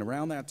 And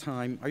around that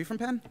time, are you from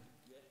Penn?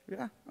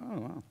 Yeah? Oh,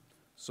 wow.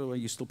 So are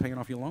you still paying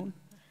off your loan?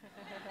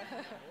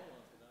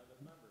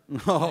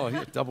 Oh,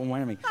 yeah, double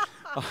whammy.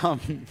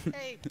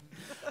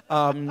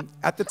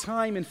 At the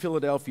time in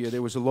Philadelphia,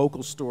 there was a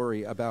local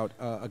story about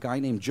a guy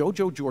named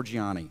Jojo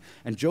Giorgiani.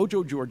 And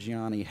Jojo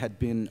Giorgiani had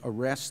been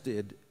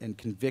arrested and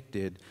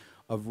convicted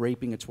of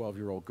raping a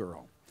 12-year-old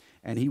girl.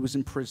 And he was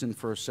in prison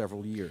for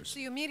several years.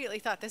 So you immediately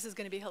thought this is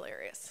going to be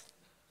hilarious.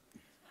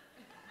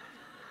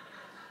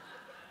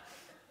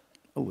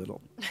 A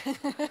little.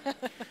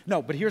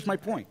 No, but here's my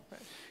point.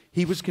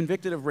 He was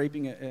convicted of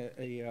raping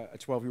a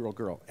 12-year-old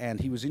girl, and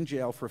he was in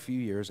jail for a few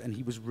years, and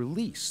he was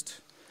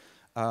released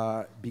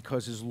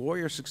because his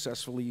lawyer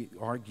successfully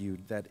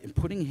argued that in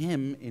putting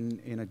him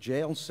in a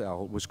jail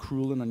cell was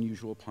cruel and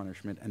unusual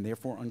punishment and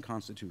therefore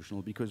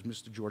unconstitutional because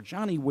Mr.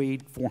 Giorgiani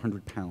weighed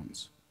 400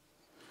 pounds.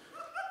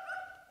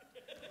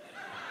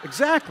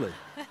 Exactly.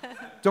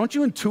 Don't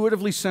you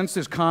intuitively sense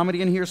there's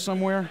comedy in here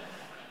somewhere?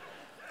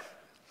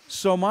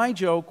 So my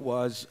joke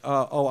was,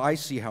 oh, I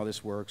see how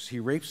this works.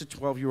 He rapes a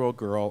 12-year-old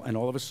girl, and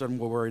all of a sudden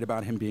we're worried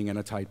about him being in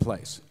a tight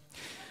place.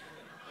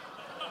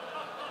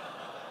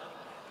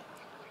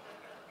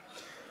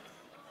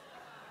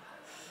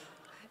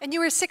 And you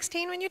were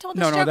 16 when you told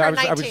this joke, or or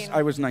 19?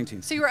 I was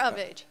 19. So you were of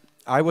age.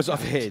 I was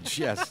of age,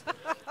 yes.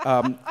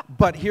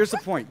 But here's the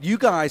point. You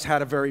guys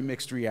had a very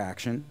mixed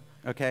reaction,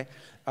 okay?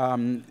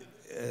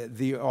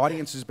 The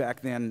audiences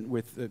back then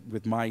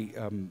with my,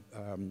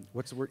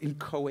 what's the word,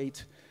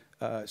 inchoate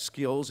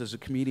skills as a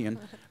comedian,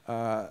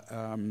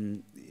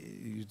 it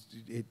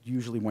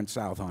usually went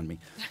south on me.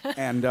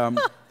 And,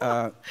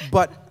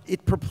 but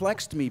it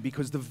perplexed me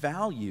because the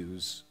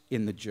values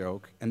in the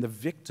joke and the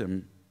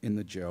victim in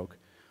the joke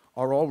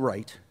are all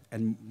right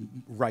and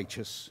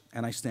righteous,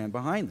 and I stand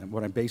behind them.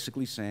 What I'm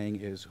basically saying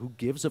is, who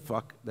gives a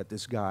fuck that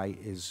this guy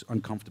is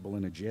uncomfortable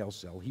in a jail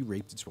cell? He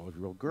raped a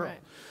 12-year-old girl.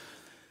 Right.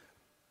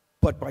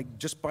 But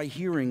just by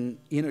hearing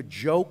in a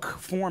joke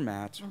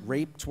format,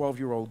 rape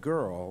 12-year-old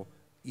girl,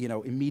 you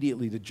know,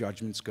 immediately the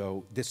judgments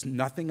go,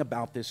 nothing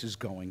about this is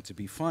going to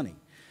be funny.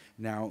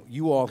 Now,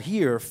 you all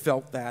here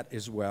felt that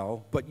as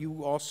well, but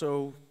you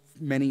also,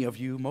 many of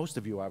you, most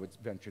of you, I would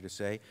venture to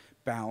say,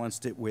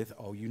 balanced it with,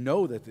 oh, you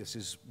know that this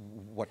is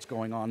what's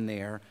going on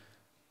there,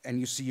 and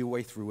you see your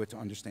way through it to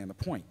understand the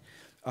point.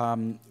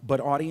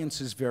 But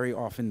audiences very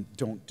often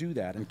don't do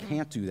that and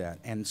can't do that.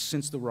 And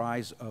since the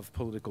rise of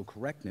political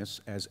correctness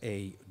as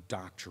a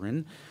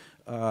doctrine,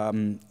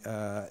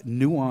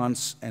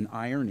 nuance and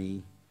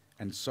irony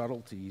and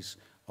subtleties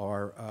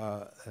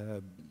are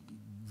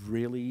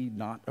really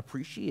not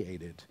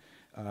appreciated.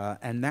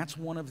 And that's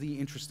one of the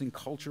interesting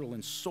cultural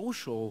and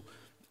social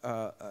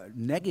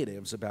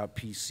negatives about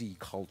PC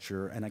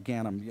culture, and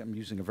again, I'm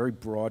using a very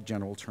broad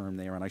general term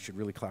there, and I should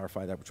really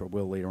clarify that, which I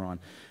will later on.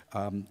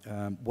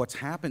 What's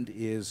happened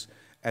is,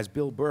 as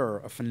Bill Burr,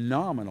 a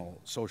phenomenal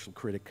social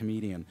critic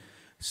comedian,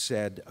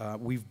 said,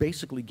 we've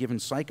basically given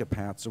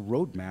psychopaths a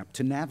roadmap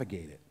to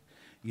navigate it.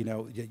 You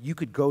know, you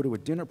could go to a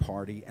dinner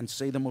party and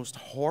say the most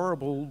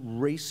horrible,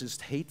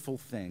 racist, hateful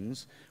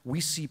things. We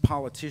see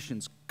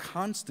politicians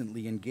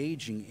constantly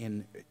engaging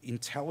in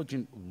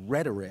intelligent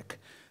rhetoric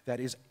that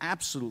is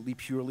absolutely,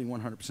 purely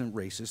 100%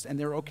 racist, and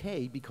they're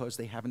okay because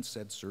they haven't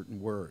said certain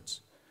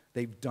words.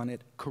 They've done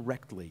it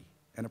correctly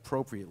and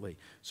appropriately.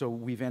 So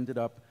we've ended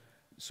up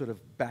sort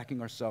of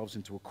backing ourselves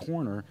into a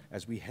corner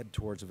as we head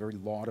towards a very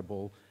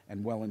laudable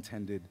and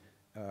well-intended,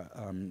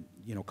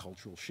 you know,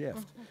 cultural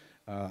shift.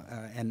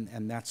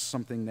 And that's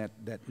something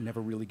that never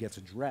really gets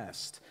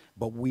addressed.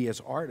 But we as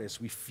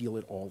artists, we feel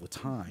it all the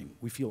time.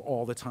 We feel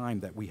all the time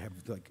that we have,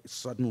 like,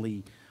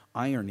 suddenly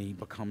irony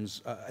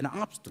becomes an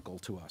obstacle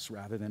to us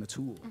rather than a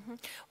tool.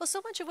 Well, so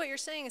much of what you're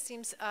saying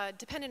seems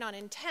dependent on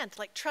intent,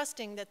 like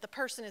trusting that the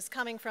person is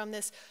coming from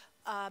this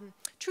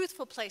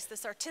truthful place,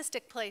 this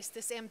artistic place,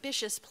 this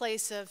ambitious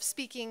place of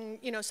speaking,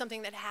 you know,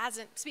 something that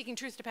hasn't, speaking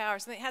truth to power,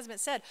 something that hasn't been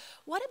said.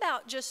 What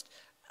about just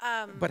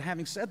but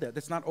having said that,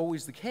 that's not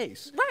always the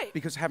case. Right.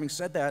 Because having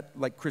said that,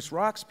 like Chris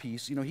Rock's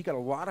piece, you know, he got a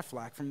lot of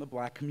flack from the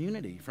black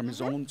community, from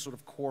his own sort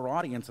of core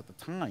audience at the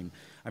time.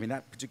 I mean,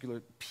 that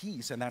particular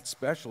piece and that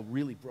special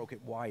really broke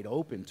it wide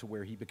open to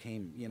where he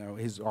became, you know,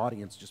 his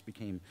audience just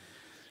became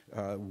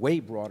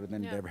way broader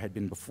than it ever had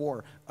been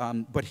before.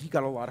 But he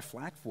got a lot of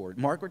flack for it.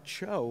 Margaret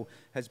Cho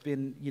has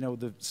been, you know,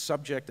 the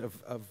subject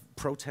of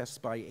protests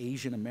by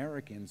Asian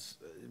Americans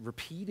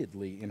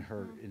repeatedly in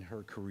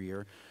her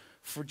career,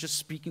 for just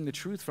speaking the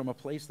truth from a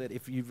place that,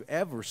 if you've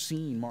ever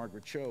seen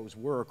Margaret Cho's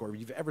work, or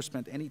you've ever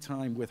spent any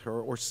time with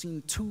her, or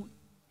seen 2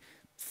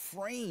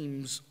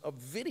 frames of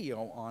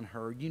video on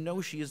her, you know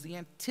she is the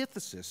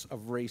antithesis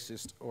of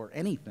racist or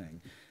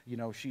anything. You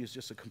know, she is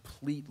just a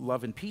complete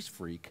love and peace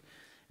freak,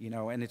 you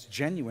know, and it's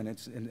genuine,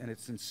 and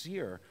it's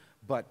sincere,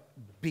 but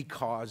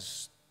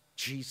because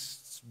she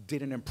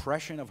did an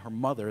impression of her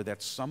mother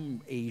that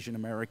some Asian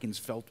Americans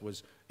felt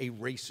was a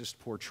racist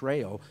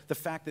portrayal. The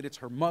fact that it's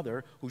her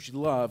mother, who she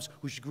loves,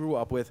 who she grew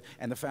up with,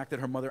 and the fact that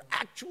her mother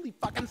actually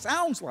fucking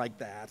sounds like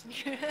that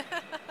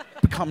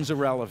becomes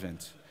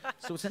irrelevant.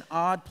 So it's an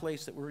odd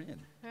place that we're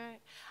in. All right.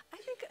 I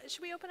think,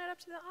 should we open it up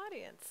to the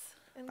audience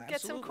and Absolutely.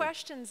 get some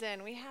questions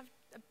in? We have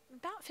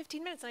about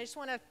 15 minutes, and I just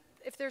want to,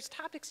 if there's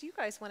topics you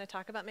guys want to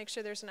talk about, make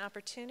sure there's an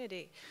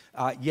opportunity.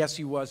 Yes,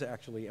 he was,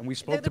 actually, and we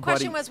spoke to The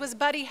Buddy. question was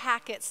Buddy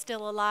Hackett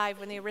still alive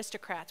when the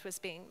Aristocrats was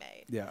being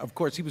made? Yeah, of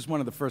course, he was one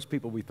of the first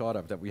people we thought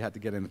of that we had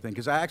to get in the thing,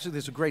 because actually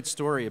there's a great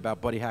story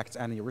about Buddy Hackett's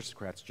and the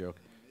Aristocrats joke.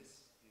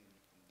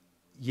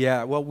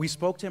 Yeah, well, we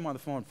spoke to him on the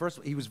phone. First,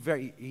 he was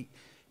very,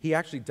 He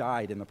actually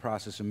died in the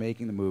process of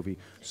making the movie.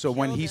 So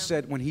when he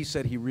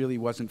said he really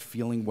wasn't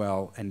feeling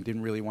well and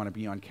didn't really want to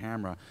be on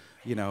camera,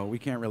 you know, we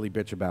can't really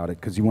bitch about it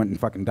because he went and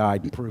fucking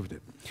died and proved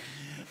it.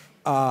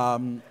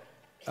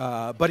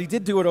 But he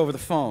did do it over the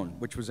phone,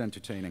 which was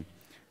entertaining.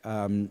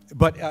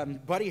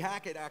 But Buddy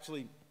Hackett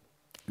actually.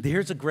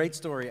 Here's a great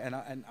story,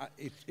 and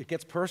it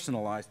gets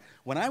personalized.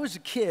 When I was a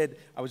kid,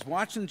 I was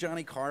watching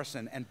Johnny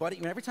Carson, and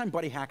every time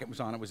Buddy Hackett was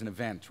on, it was an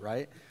event,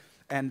 right?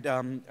 And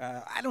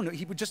I don't know,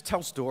 he would just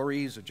tell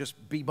stories or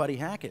just be Buddy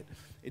Hackett.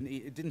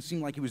 It didn't seem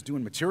like he was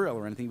doing material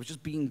or anything. He was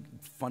just being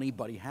funny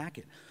Buddy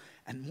Hackett.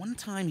 And one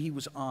time he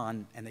was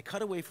on, and they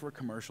cut away for a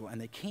commercial, and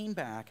they came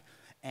back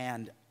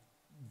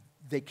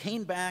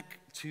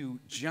to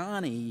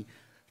Johnny,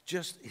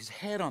 just his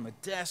head on the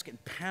desk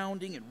and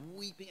pounding and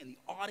weeping, and the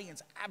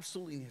audience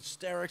absolutely in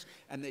hysterics.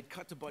 And they'd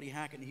cut to Buddy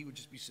Hackett, and he would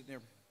just be sitting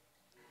there,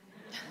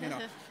 you know.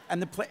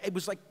 And it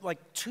was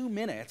like 2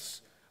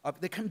 minutes.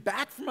 They come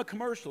back from a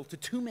commercial to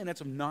 2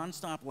 minutes of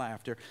nonstop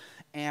laughter,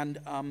 and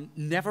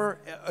never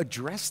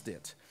addressed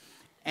it.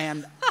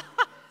 And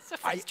So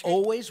I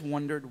always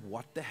wondered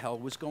what the hell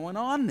was going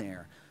on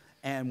there.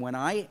 And when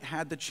I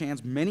had the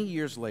chance many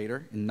years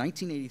later, in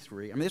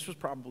 1983, I mean, this was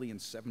probably in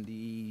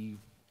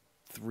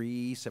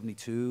 73,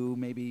 72,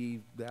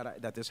 maybe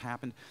that this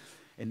happened.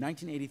 In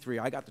 1983,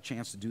 I got the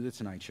chance to do the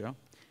Tonight Show,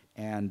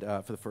 and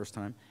for the first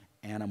time,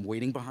 and I'm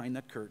waiting behind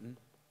that curtain,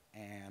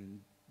 and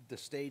the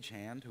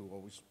stagehand, who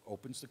always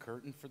opens the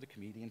curtain for the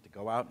comedian to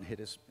go out and hit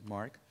his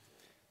mark,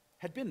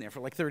 had been there for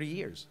like 30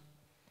 years.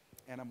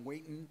 And I'm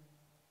waiting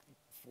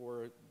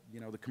for, you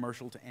know, the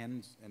commercial to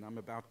end, and I'm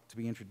about to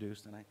be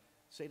introduced, and I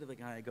say to the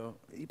guy, I go,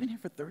 "You've been here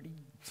for 30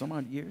 some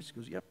odd years?" He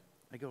goes, "Yep."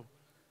 I go,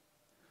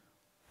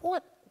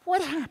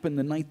 What happened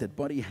the night that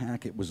Buddy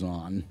Hackett was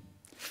on?"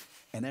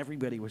 And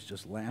everybody was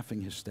just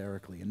laughing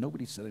hysterically, and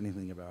nobody said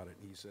anything about it.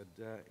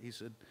 He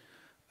said,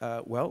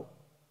 well,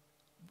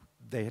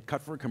 they had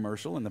cut for a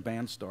commercial, and the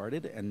band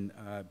started, and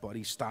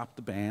Buddy stopped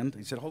the band.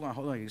 He said, hold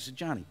on. He said,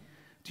 "Johnny,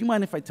 do you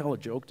mind if I tell a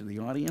joke to the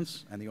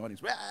audience?" And the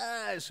audience,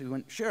 "Ah!" So he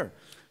went, "Sure."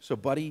 So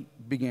Buddy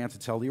began to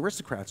tell the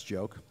Aristocrats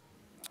joke.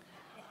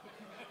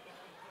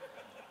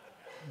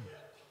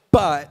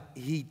 But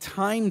he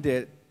timed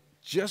it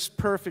just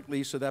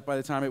perfectly so that by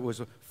the time it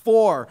was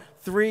 4,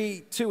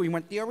 3, 2, he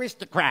went, "The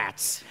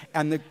Aristocrats."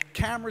 And the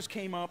cameras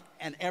came up,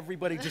 and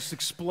everybody just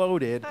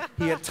exploded.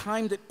 He had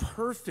timed it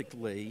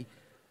perfectly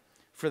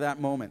for that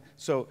moment.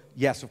 So,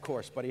 yes, of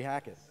course, Buddy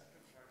Hackett.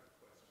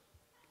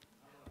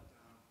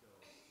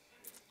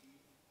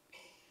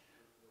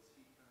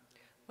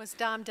 Was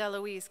Dom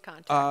DeLuise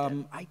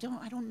contacted? I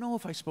don't know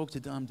if I spoke to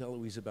Dom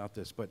DeLuise about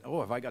this, but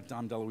have I got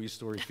Dom DeLuise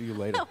stories for you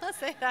later. I'll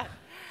say that.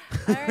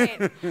 All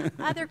right.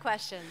 Other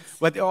questions?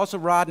 But also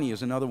Rodney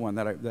is another one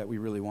that we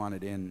really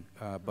wanted in,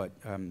 but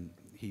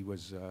he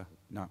was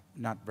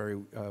not very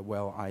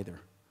well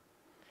either.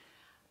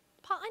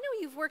 Paul, I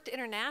know you've worked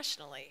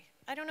internationally.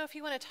 I don't know if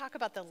you want to talk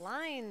about the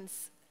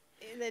lines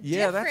in the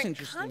Yeah, that's different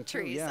interesting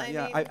countries. too. I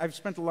Yeah. mean, I've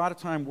spent a lot of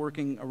time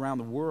working around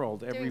the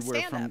world,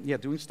 everywhere from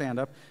doing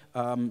stand-up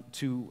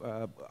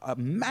to a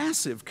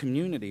massive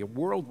community, a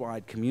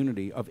worldwide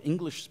community of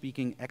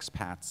English-speaking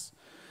expats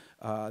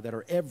that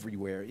are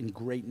everywhere in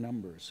great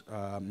numbers.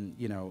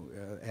 You know,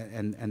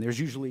 and there's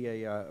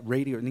usually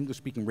an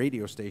English-speaking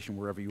radio station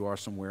wherever you are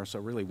somewhere. So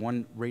really,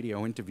 one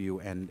radio interview,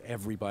 and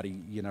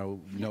everybody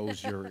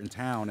knows you're in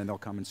town, and they'll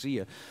come and see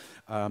you.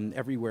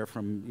 Everywhere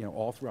from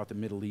all throughout the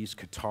Middle East,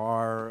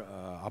 Qatar,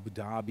 Abu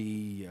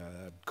Dhabi,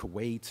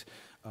 Kuwait,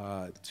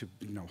 to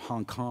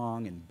Hong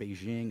Kong and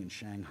Beijing and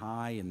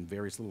Shanghai and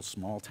various little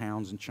small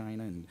towns in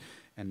China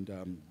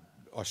and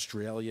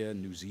Australia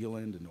and New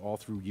Zealand and all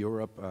through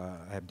Europe.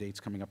 I have dates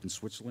coming up in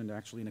Switzerland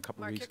actually in a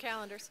couple of weeks. Mark your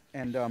calendars.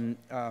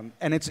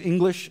 And it's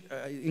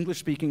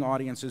English-speaking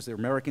audiences. They're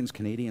Americans,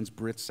 Canadians,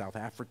 Brits, South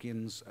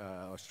Africans,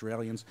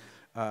 Australians,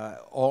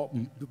 all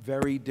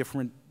very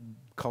different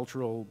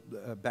cultural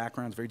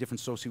backgrounds, very different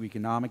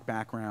socioeconomic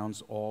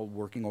backgrounds, all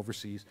working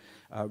overseas.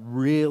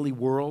 Really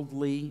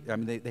worldly. I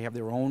mean, they have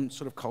their own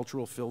sort of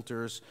cultural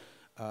filters.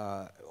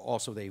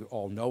 Also, they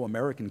all know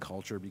American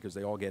culture because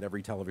they all get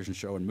every television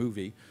show and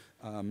movie.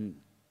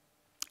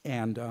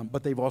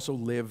 But they've also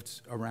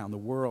lived around the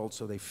world,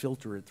 so they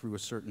filter it through a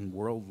certain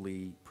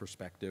worldly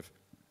perspective.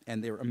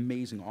 And they're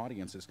amazing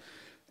audiences.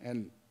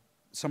 And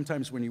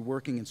sometimes when you're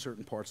working in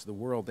certain parts of the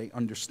world, they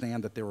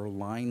understand that there are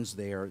lines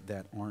there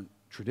that aren't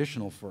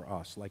traditional for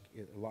us, like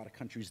a lot of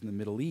countries in the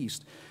Middle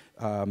East,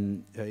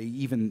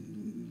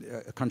 even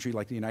a country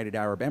like the United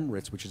Arab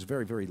Emirates, which is a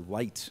very, very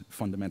light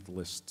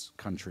fundamentalist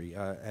country.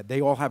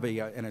 They all have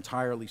an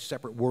entirely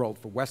separate world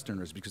for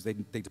Westerners because they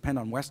depend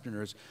on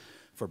Westerners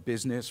for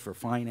business, for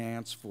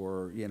finance,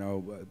 for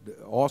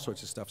all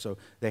sorts of stuff. So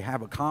they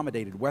have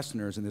accommodated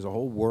Westerners, and there's a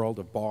whole world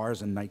of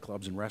bars and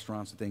nightclubs and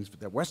restaurants and things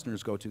that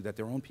Westerners go to that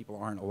their own people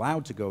aren't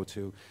allowed to go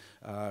to,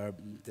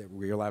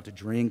 where you're allowed to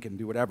drink and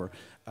do whatever.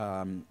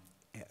 And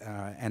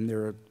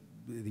there are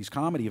these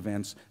comedy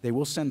events. They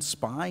will send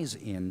spies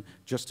in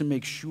just to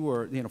make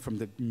sure, from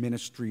the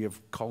Ministry of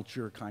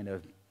Culture kind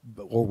of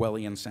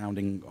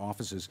Orwellian-sounding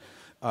offices,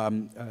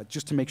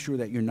 just to make sure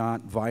that you're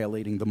not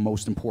violating the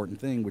most important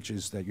thing, which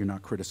is that you're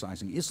not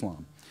criticizing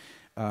Islam.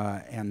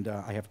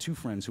 I have 2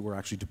 friends who were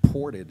actually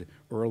deported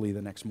early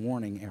the next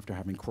morning after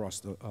having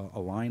crossed a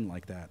line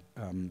like that.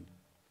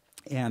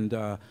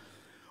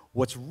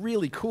 What's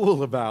really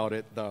cool about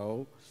it,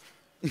 though,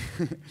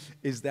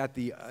 is that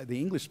the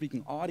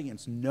English-speaking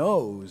audience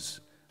knows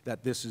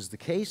that this is the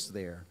case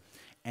there,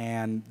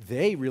 and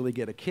they really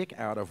get a kick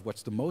out of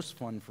what's the most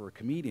fun for a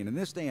comedian in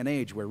this day and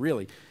age, where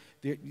really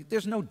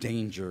there's no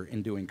danger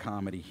in doing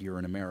comedy here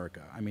in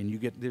America. I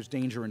mean, there's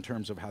danger in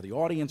terms of how the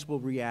audience will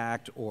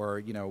react,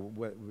 or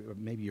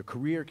maybe your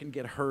career can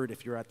get hurt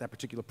if you're at that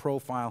particular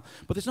profile,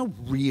 but there's no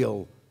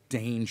real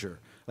danger.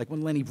 Like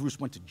when Lenny Bruce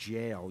went to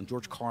jail and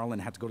George Carlin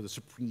had to go to the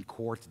Supreme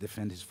Court to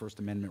defend his First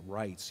Amendment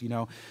rights,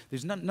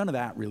 there's none of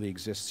that really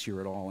exists here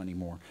at all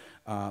anymore.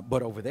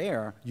 But over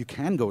there, you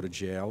can go to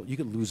jail, you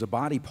could lose a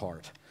body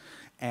part.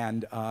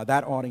 And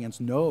that audience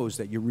knows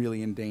that you're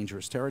really in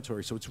dangerous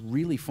territory. So it's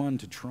really fun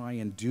to try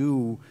and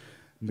do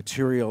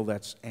material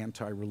that's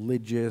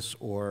anti-religious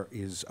or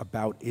is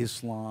about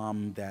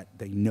Islam that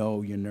they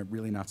know you're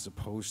really not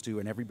supposed to,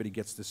 and everybody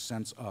gets this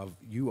sense of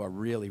you are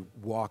really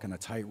walking a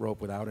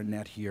tightrope without a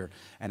net here,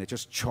 and it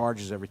just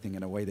charges everything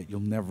in a way that you'll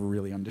never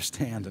really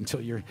understand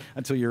until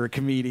you're a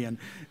comedian.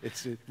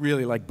 It's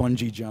really like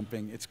bungee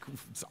jumping. It's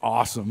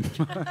awesome.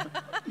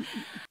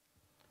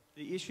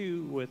 The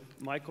issue with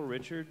Michael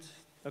Richards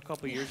a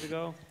couple years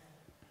ago,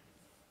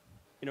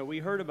 we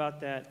heard about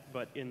that,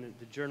 but in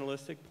the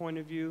journalistic point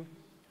of view,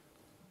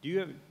 do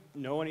you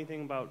know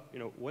anything about,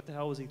 what the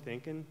hell was he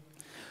thinking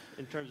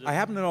in terms of... I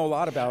happen to know a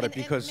lot about it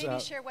because... And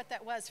maybe share what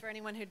that was for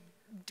anyone who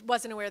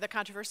wasn't aware of the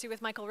controversy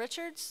with Michael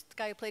Richards, the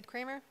guy who played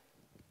Kramer.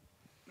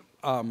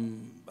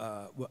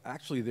 Well,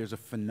 actually, there's a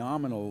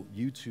phenomenal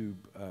YouTube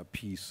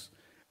piece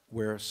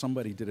where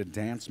somebody did a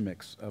dance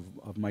mix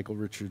of Michael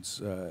Richards'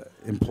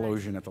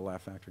 implosion at the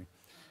Laugh Factory.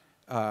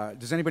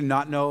 Does anybody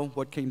not know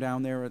what came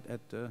down there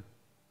at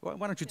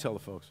why don't you tell the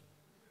folks?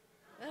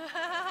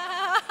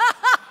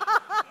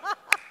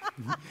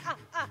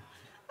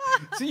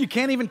 See, you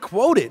can't even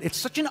quote it. It's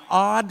such an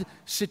odd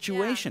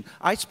situation. Yeah.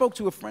 I spoke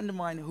to a friend of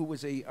mine who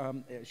was she's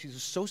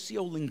a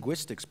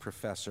sociolinguistics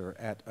professor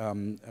at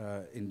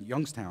in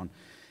Youngstown,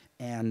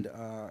 and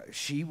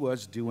she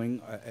was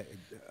doing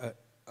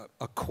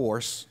a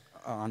course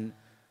on,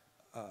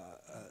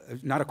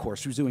 not a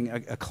course, she was doing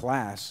a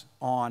class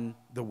on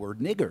the word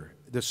nigger,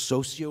 the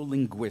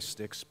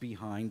sociolinguistics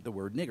behind the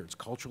word nigger, its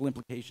cultural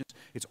implications,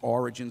 its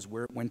origins,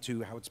 where it went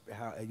to, how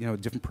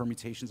different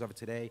permutations of it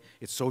today,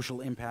 its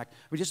social impact.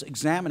 We're just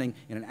examining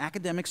in an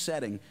academic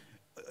setting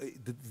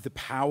the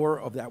power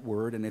of that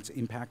word and its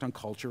impact on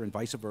culture and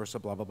vice versa,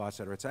 blah, blah, blah, et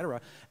cetera, et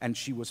cetera. And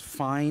she was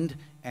fined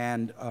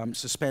and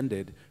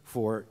suspended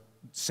for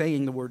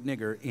saying the word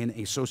nigger in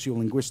a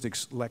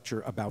sociolinguistics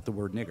lecture about the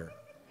word nigger.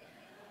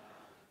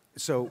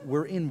 So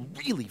we're in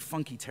really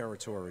funky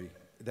territory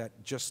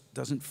that just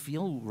doesn't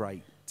feel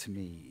right to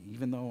me,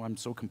 even though I'm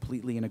so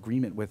completely in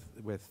agreement with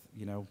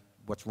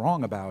what's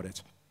wrong about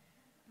it.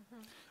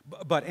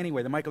 Mm-hmm. But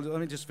anyway, let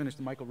me just finish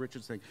the Michael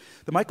Richards thing.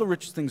 The Michael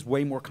Richards thing's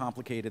way more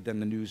complicated than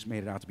the news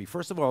made it out to be.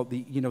 First of all,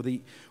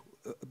 the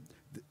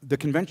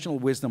conventional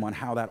wisdom on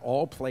how that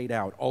all played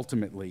out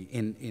ultimately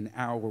in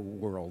our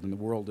world, in the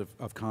world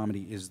of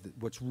comedy, is that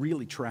what's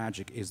really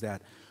tragic is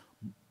that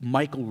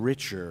Michael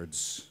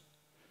Richards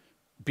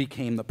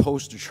became the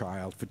poster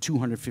child for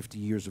 250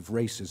 years of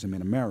racism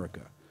in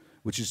America,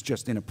 which is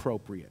just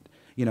inappropriate.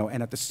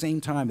 And at the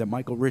same time that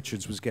Michael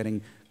Richards was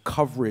getting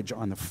coverage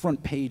on the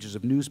front pages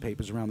of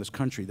newspapers around this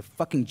country, the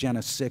fucking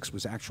Jena 6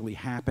 was actually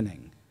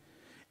happening.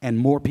 And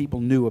more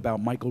people knew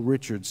about Michael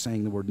Richards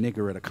saying the word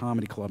nigger at a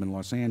comedy club in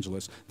Los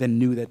Angeles than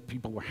knew that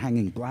people were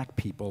hanging black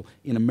people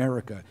in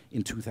America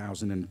in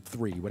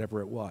 2003,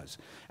 whatever it was.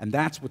 And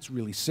that's what's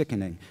really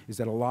sickening, is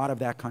that a lot of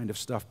that kind of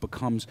stuff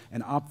becomes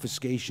an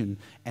obfuscation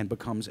and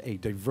becomes a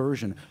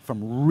diversion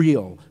from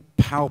real,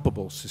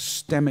 palpable,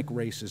 systemic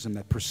racism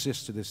that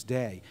persists to this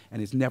day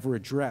and is never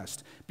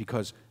addressed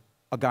because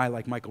a guy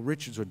like Michael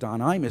Richards or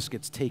Don Imus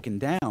gets taken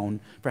down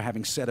for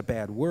having said a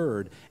bad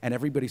word, and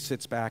everybody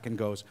sits back and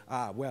goes,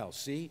 well,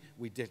 see,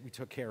 we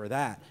took care of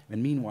that.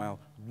 And meanwhile,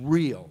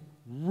 real,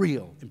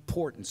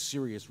 important,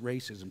 serious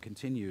racism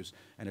continues,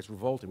 and it's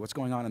revolting. What's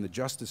going on in the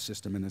justice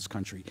system in this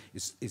country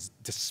is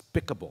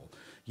despicable.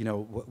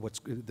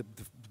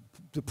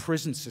 The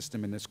prison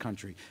system in this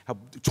country, how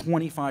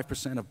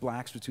 25% of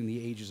blacks between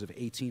the ages of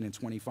 18 and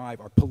 25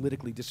 are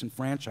politically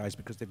disenfranchised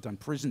because they've done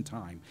prison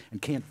time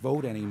and can't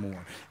vote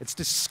anymore. It's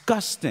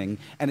disgusting,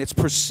 and it's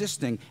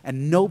persisting,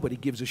 and nobody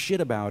gives a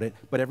shit about it,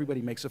 but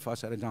everybody makes a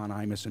fuss out of Don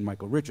Imus and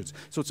Michael Richards.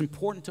 So it's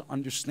important to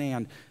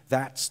understand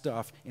that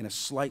stuff in a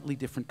slightly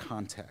different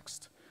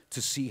context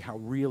to see how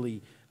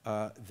really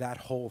that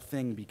whole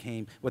thing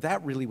became, what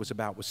that really was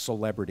about was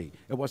celebrity.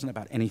 It wasn't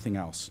about anything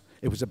else.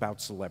 It was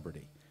about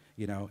celebrity.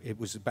 It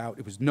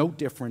was no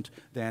different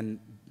than,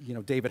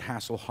 David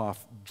Hasselhoff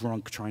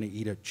drunk trying to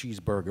eat a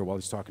cheeseburger while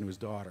he's talking to his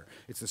daughter.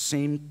 It's the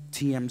same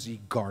TMZ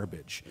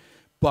garbage.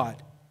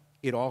 But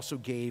it also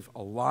gave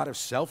a lot of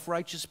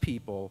self-righteous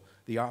people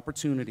the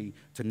opportunity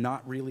to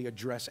not really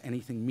address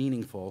anything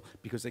meaningful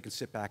because they can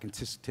sit back and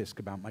tisk-tisk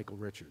about Michael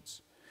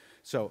Richards.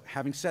 So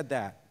having said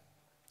that,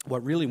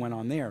 what really went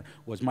on there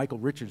was Michael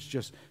Richards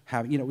just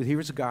having, here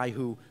was a guy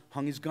who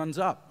hung his guns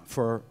up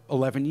for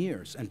 11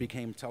 years and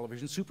became a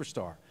television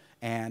superstar.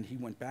 And he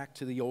went back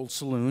to the old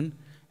saloon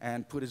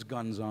and put his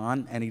guns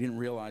on, and he didn't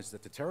realize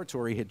that the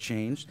territory had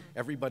changed,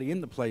 everybody in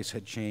the place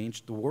had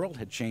changed, the world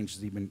had changed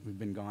as he'd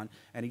been gone,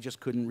 and he just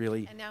couldn't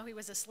really... And now he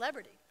was a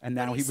celebrity. And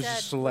now he was a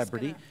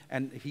celebrity,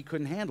 and he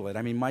couldn't handle it.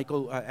 I mean,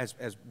 Michael, as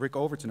Rick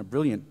Overton, a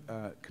brilliant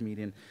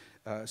comedian,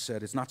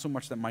 said, it's not so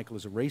much that Michael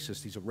is a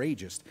racist, he's a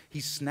rageist.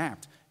 He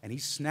snapped, and he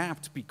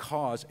snapped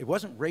because it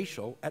wasn't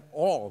racial at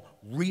all,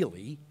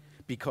 really,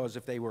 because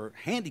if they were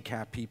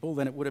handicapped people,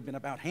 then it would have been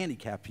about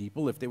handicapped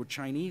people. If they were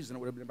Chinese, then it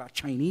would have been about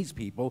Chinese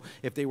people.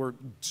 If they were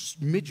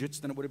midgets,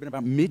 then it would have been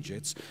about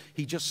midgets.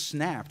 He just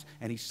snapped,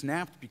 and he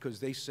snapped because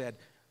they said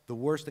the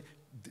worst thing.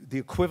 The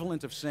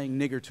equivalent of saying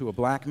nigger to a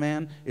black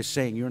man is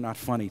saying you're not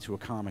funny to a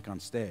comic on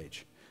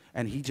stage.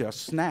 And he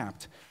just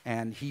snapped,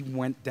 and he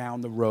went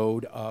down the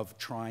road of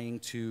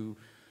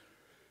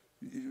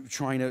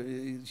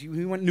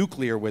he went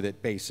nuclear with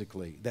it,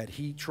 basically. That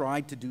he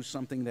tried to do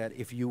something that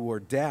if you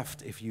were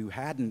deft, if you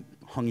hadn't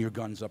hung your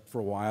guns up for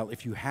a while,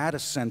 if you had a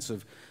sense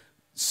of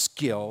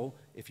skill,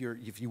 if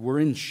you were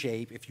in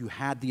shape, if you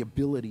had the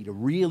ability to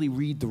really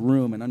read the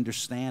room and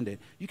understand it,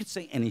 you could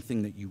say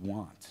anything that you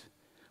want.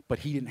 But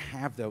he didn't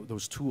have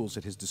those tools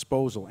at his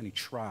disposal, and he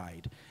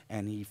tried,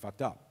 and he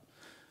fucked up.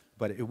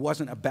 But it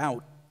wasn't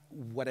about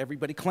what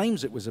everybody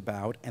claims it was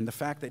about, and the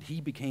fact that he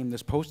became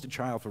this poster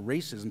child for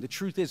racism. The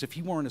truth is, if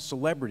he weren't a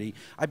celebrity,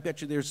 I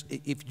bet you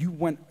if you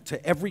went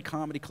to every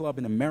comedy club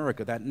in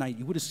America that night,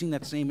 you would have seen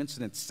that same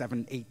incident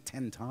 7, 8,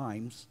 10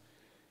 times.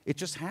 It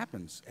just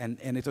happens, and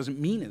it doesn't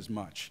mean as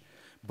much.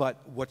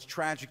 But what's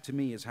tragic to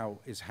me is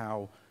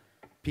how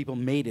people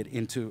made it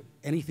into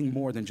anything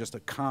more than just a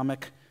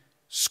comic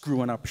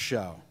screwing up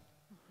show,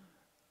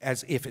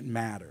 as if it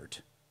mattered.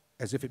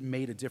 As if it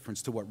made a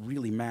difference to what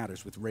really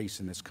matters with race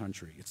in this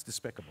country. It's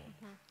despicable.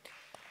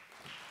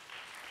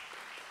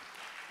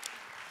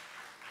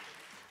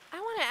 I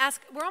want to ask,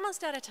 we're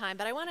almost out of time,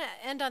 but I want to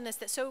end on this.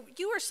 So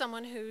you are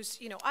someone who's,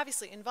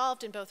 obviously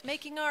involved in both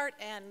making art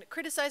and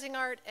criticizing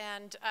art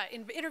and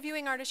in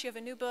interviewing artists. You have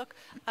a new book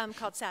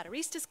called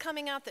Satiristas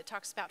coming out that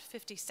talks about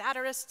 50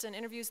 satirists and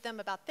interviews them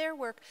about their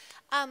work.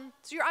 So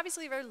you're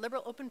obviously a very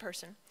liberal, open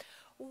person.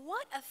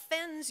 What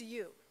offends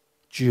you?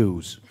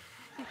 Jews.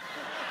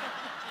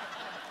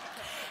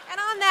 And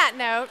on that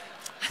note...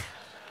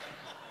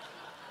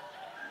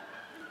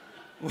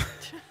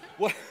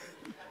 What?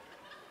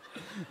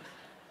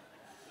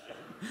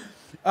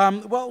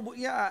 Well,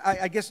 yeah,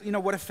 I guess,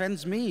 what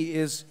offends me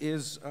is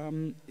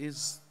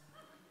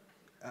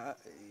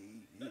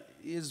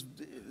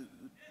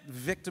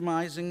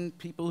victimizing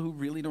people who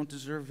really don't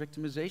deserve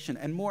victimization.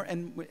 And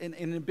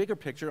in a bigger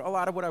picture, a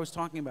lot of what I was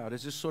talking about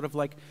is just sort of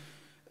like,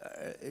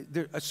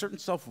 a certain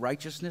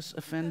self-righteousness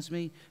offends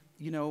me.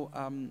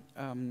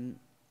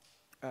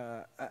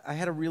 I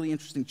had a really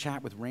interesting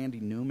chat with Randy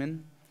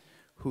Newman,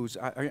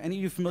 are any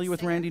of you familiar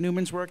with Randy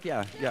Newman's work?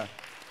 Yeah.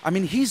 I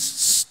mean, he's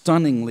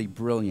stunningly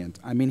brilliant.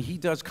 I mean, he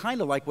does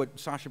kind of like what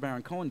Sacha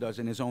Baron Cohen does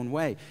in his own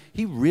way.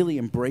 He really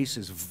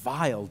embraces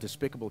vile,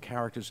 despicable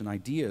characters and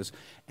ideas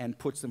and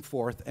puts them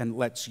forth and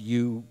lets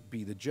you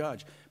be the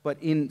judge. But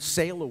in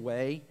Sail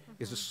Away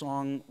is a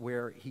song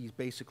where he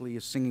basically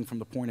is singing from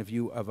the point of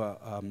view of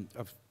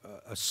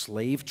a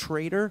slave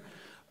trader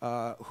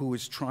who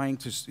is trying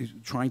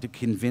to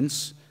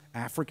convince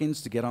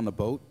Africans to get on the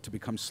boat to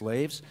become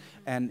slaves.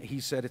 And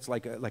he said it's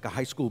like a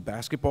high school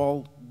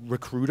basketball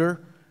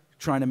recruiter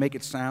trying to make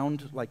it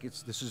sound like you're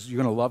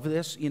gonna love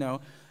this,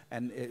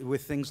 and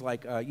with things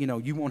like,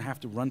 you won't have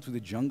to run through the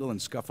jungle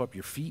and scuff up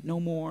your feet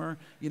no more,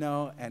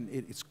 and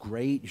it's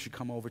great, you should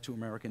come over to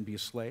America and be a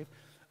slave.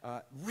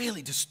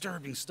 Really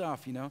disturbing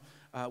stuff,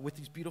 with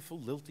these beautiful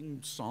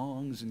lilting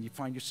songs, and you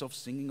find yourself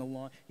singing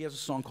along. He has a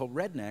song called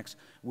Rednecks,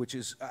 which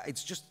is,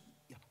 it's just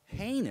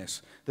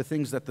heinous, the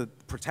things that the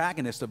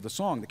protagonist of the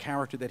song, the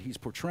character that he's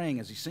portraying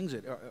as he sings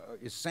it,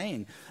 is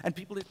saying. And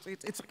people, it's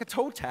like a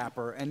toe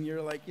tapper, and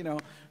you're like, yeah,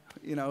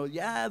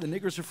 the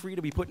niggers are free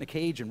to be put in a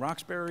cage in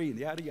Roxbury, and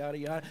yada, yada,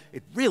 yada.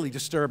 It's really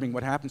disturbing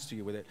what happens to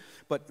you with it.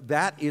 But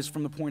that is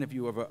from the point of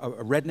view of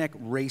a redneck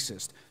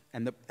racist.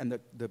 And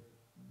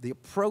the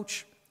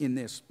approach in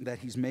this that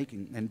he's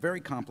making, and very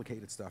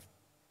complicated stuff,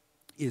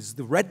 is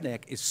the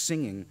redneck is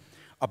singing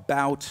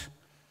about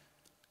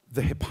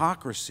the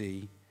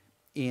hypocrisy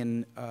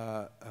in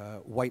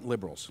white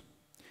liberals.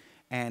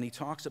 And he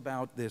talks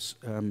about this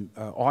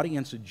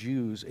audience of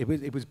Jews.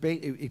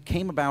 It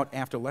came about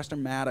after Lester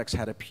Maddox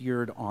had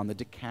appeared on the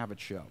Dick Cavett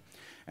show.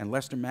 And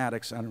Lester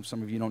Maddox, I don't know if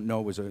some of you don't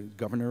know, was a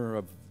governor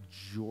of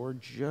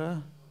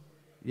Georgia.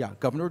 Yeah,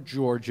 governor of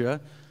Georgia,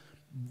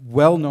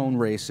 well-known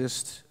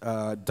racist,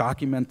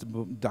 documented,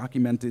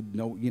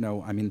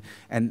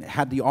 and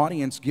had the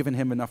audience given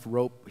him enough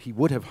rope, he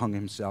would have hung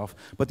himself,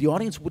 but the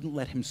audience wouldn't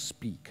let him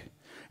speak.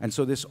 And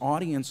so this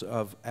audience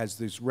of, as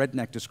this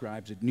redneck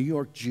describes it, New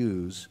York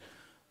Jews,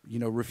 you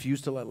know,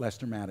 refused to let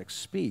Lester Maddox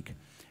speak,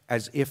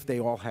 as if they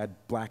all had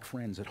black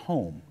friends at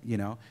home, you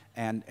know?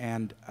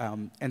 And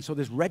so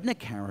this redneck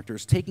character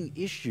is taking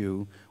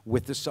issue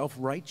with the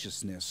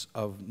self-righteousness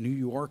of New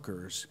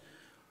Yorkers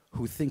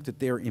who think that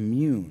they're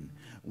immune,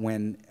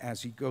 when,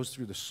 as he goes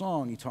through the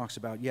song, he talks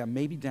about, yeah,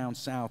 maybe down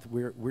south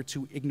we're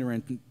too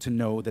ignorant to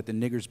know that the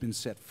nigger's been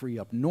set free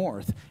up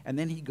north. And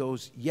then he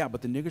goes, yeah,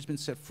 but the nigger's been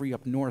set free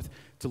up north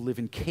to live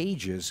in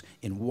cages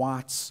in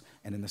Watts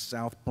and in the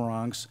South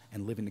Bronx,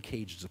 and live in the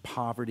cages of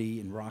poverty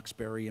in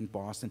Roxbury and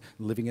Boston,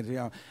 living in, you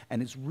know,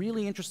 and it's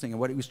really interesting. And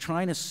what he was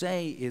trying to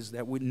say is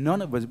that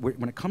none of us,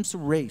 when it comes to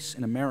race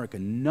in America,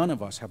 none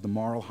of us have the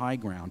moral high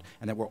ground,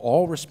 and that we're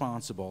all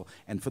responsible.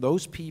 And for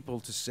those people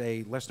to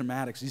say, Lester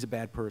Maddox, he's a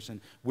bad person,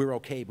 we're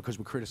okay because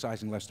we're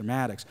criticizing Lester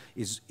Maddox,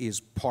 is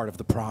part of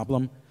the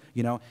problem,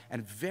 you know?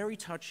 And very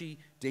touchy,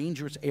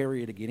 dangerous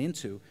area to get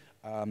into.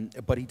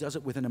 But he does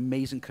it with an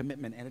amazing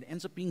commitment, and it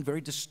ends up being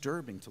very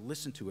disturbing to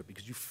listen to it,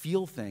 because you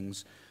feel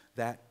things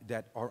that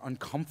are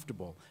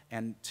uncomfortable.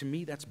 And to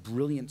me, that's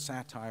brilliant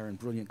satire and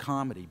brilliant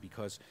comedy,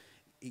 because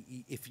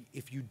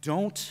if you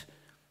don't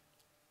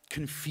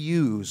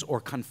confuse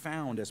or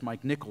confound, as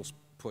Mike Nichols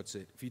puts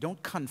it, if you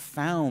don't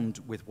confound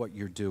with what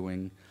you're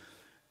doing,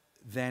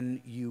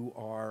 then you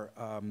are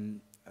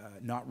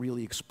not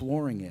really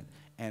exploring it.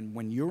 And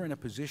when you're in a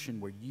position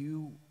where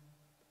you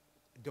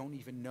don't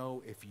even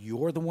know if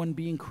you're the one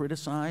being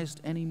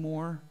criticized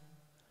anymore,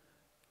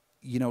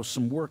 you know,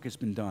 some work has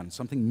been done,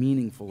 something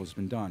meaningful has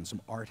been done, some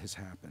art has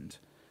happened,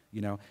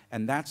 you know?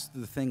 And that's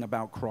the thing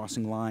about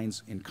crossing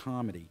lines in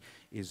comedy,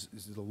 is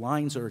the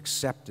lines are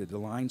accepted, the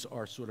lines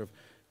are sort of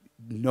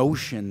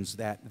notions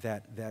that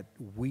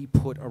we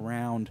put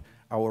around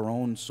our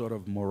own sort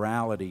of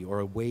morality, or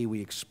a way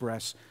we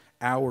express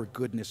our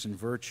goodness and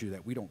virtue,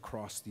 that we don't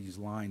cross these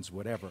lines,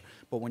 whatever.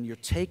 But when you're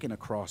taken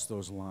across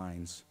those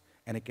lines,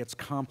 and it gets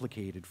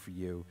complicated for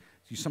you,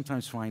 you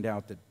sometimes find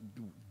out that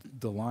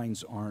the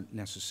lines aren't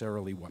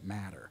necessarily what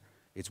matter.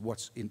 It's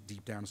what's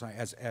deep down inside.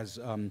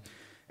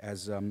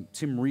 As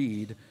Tim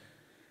Reed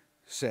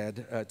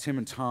said, Tim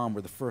and Tom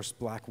were the first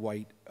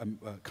black-white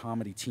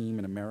comedy team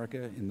in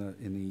America in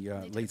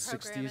the late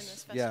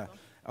 '60s. Yeah.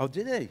 Oh,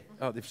 did they?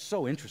 Oh, they're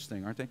so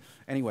interesting, aren't they?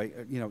 Anyway,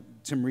 you know,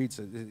 Tim Reed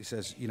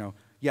says, you know,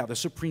 yeah, the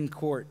Supreme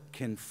Court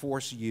can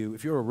force you,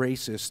 if you're a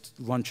racist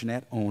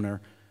luncheonette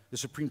owner, the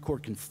Supreme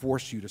Court can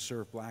force you to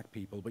serve black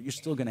people, but you're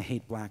still going to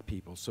hate black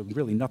people. So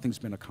really nothing's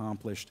been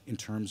accomplished in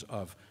terms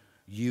of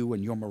you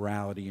and your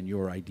morality and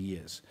your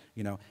ideas,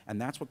 you know?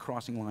 And that's what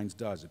Crossing Lines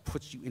does. It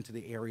puts you into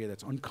the area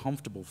that's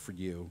uncomfortable for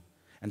you,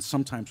 and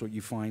sometimes what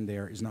you find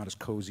there is not as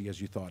cozy as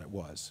you thought it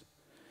was.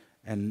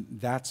 And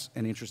that's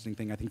an interesting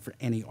thing, I think, for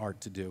any art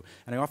to do.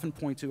 And I often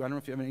point to, I don't know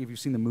if any of you have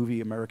seen the movie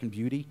American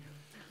Beauty.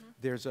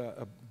 There's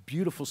a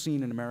beautiful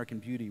scene in American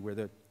Beauty where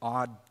the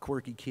odd,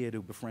 quirky kid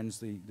who befriends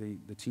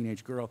the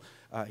teenage girl,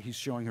 he's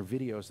showing her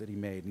videos that he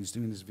made, and he's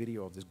doing this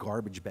video of this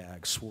garbage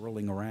bag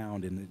swirling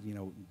around, and you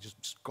know,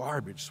 just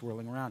garbage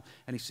swirling around,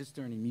 and he sits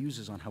there and he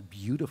muses on how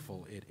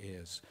beautiful it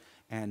is.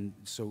 And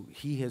so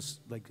he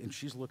has, like, and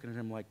she's looking at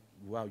him like,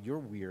 wow, you're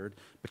weird,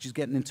 but she's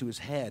getting into his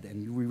head,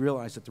 and we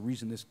realize that the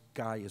reason this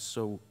guy is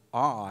so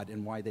odd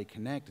and why they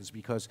connect is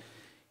because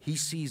he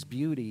sees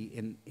beauty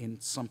in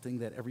something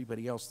that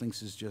everybody else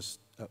thinks is just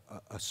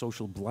a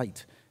social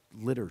blight,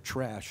 litter,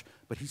 trash.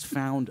 But he's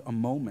found a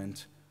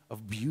moment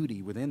of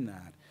beauty within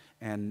that.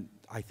 And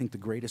I think the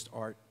greatest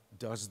art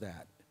does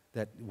that.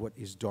 That what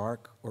is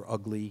dark or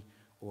ugly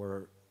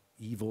or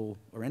evil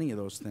or any of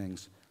those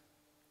things,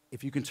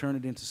 if you can turn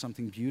it into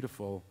something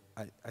beautiful,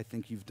 I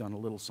think you've done a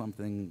little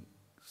something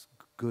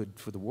good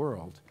for the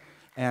world.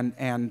 And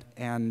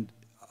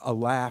a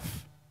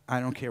laugh, I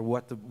don't care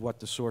what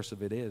the source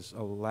of it is,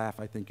 a laugh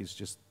I think is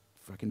just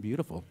fucking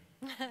beautiful.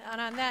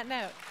 And on that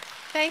note,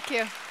 thank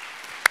you.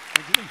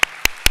 Thank you.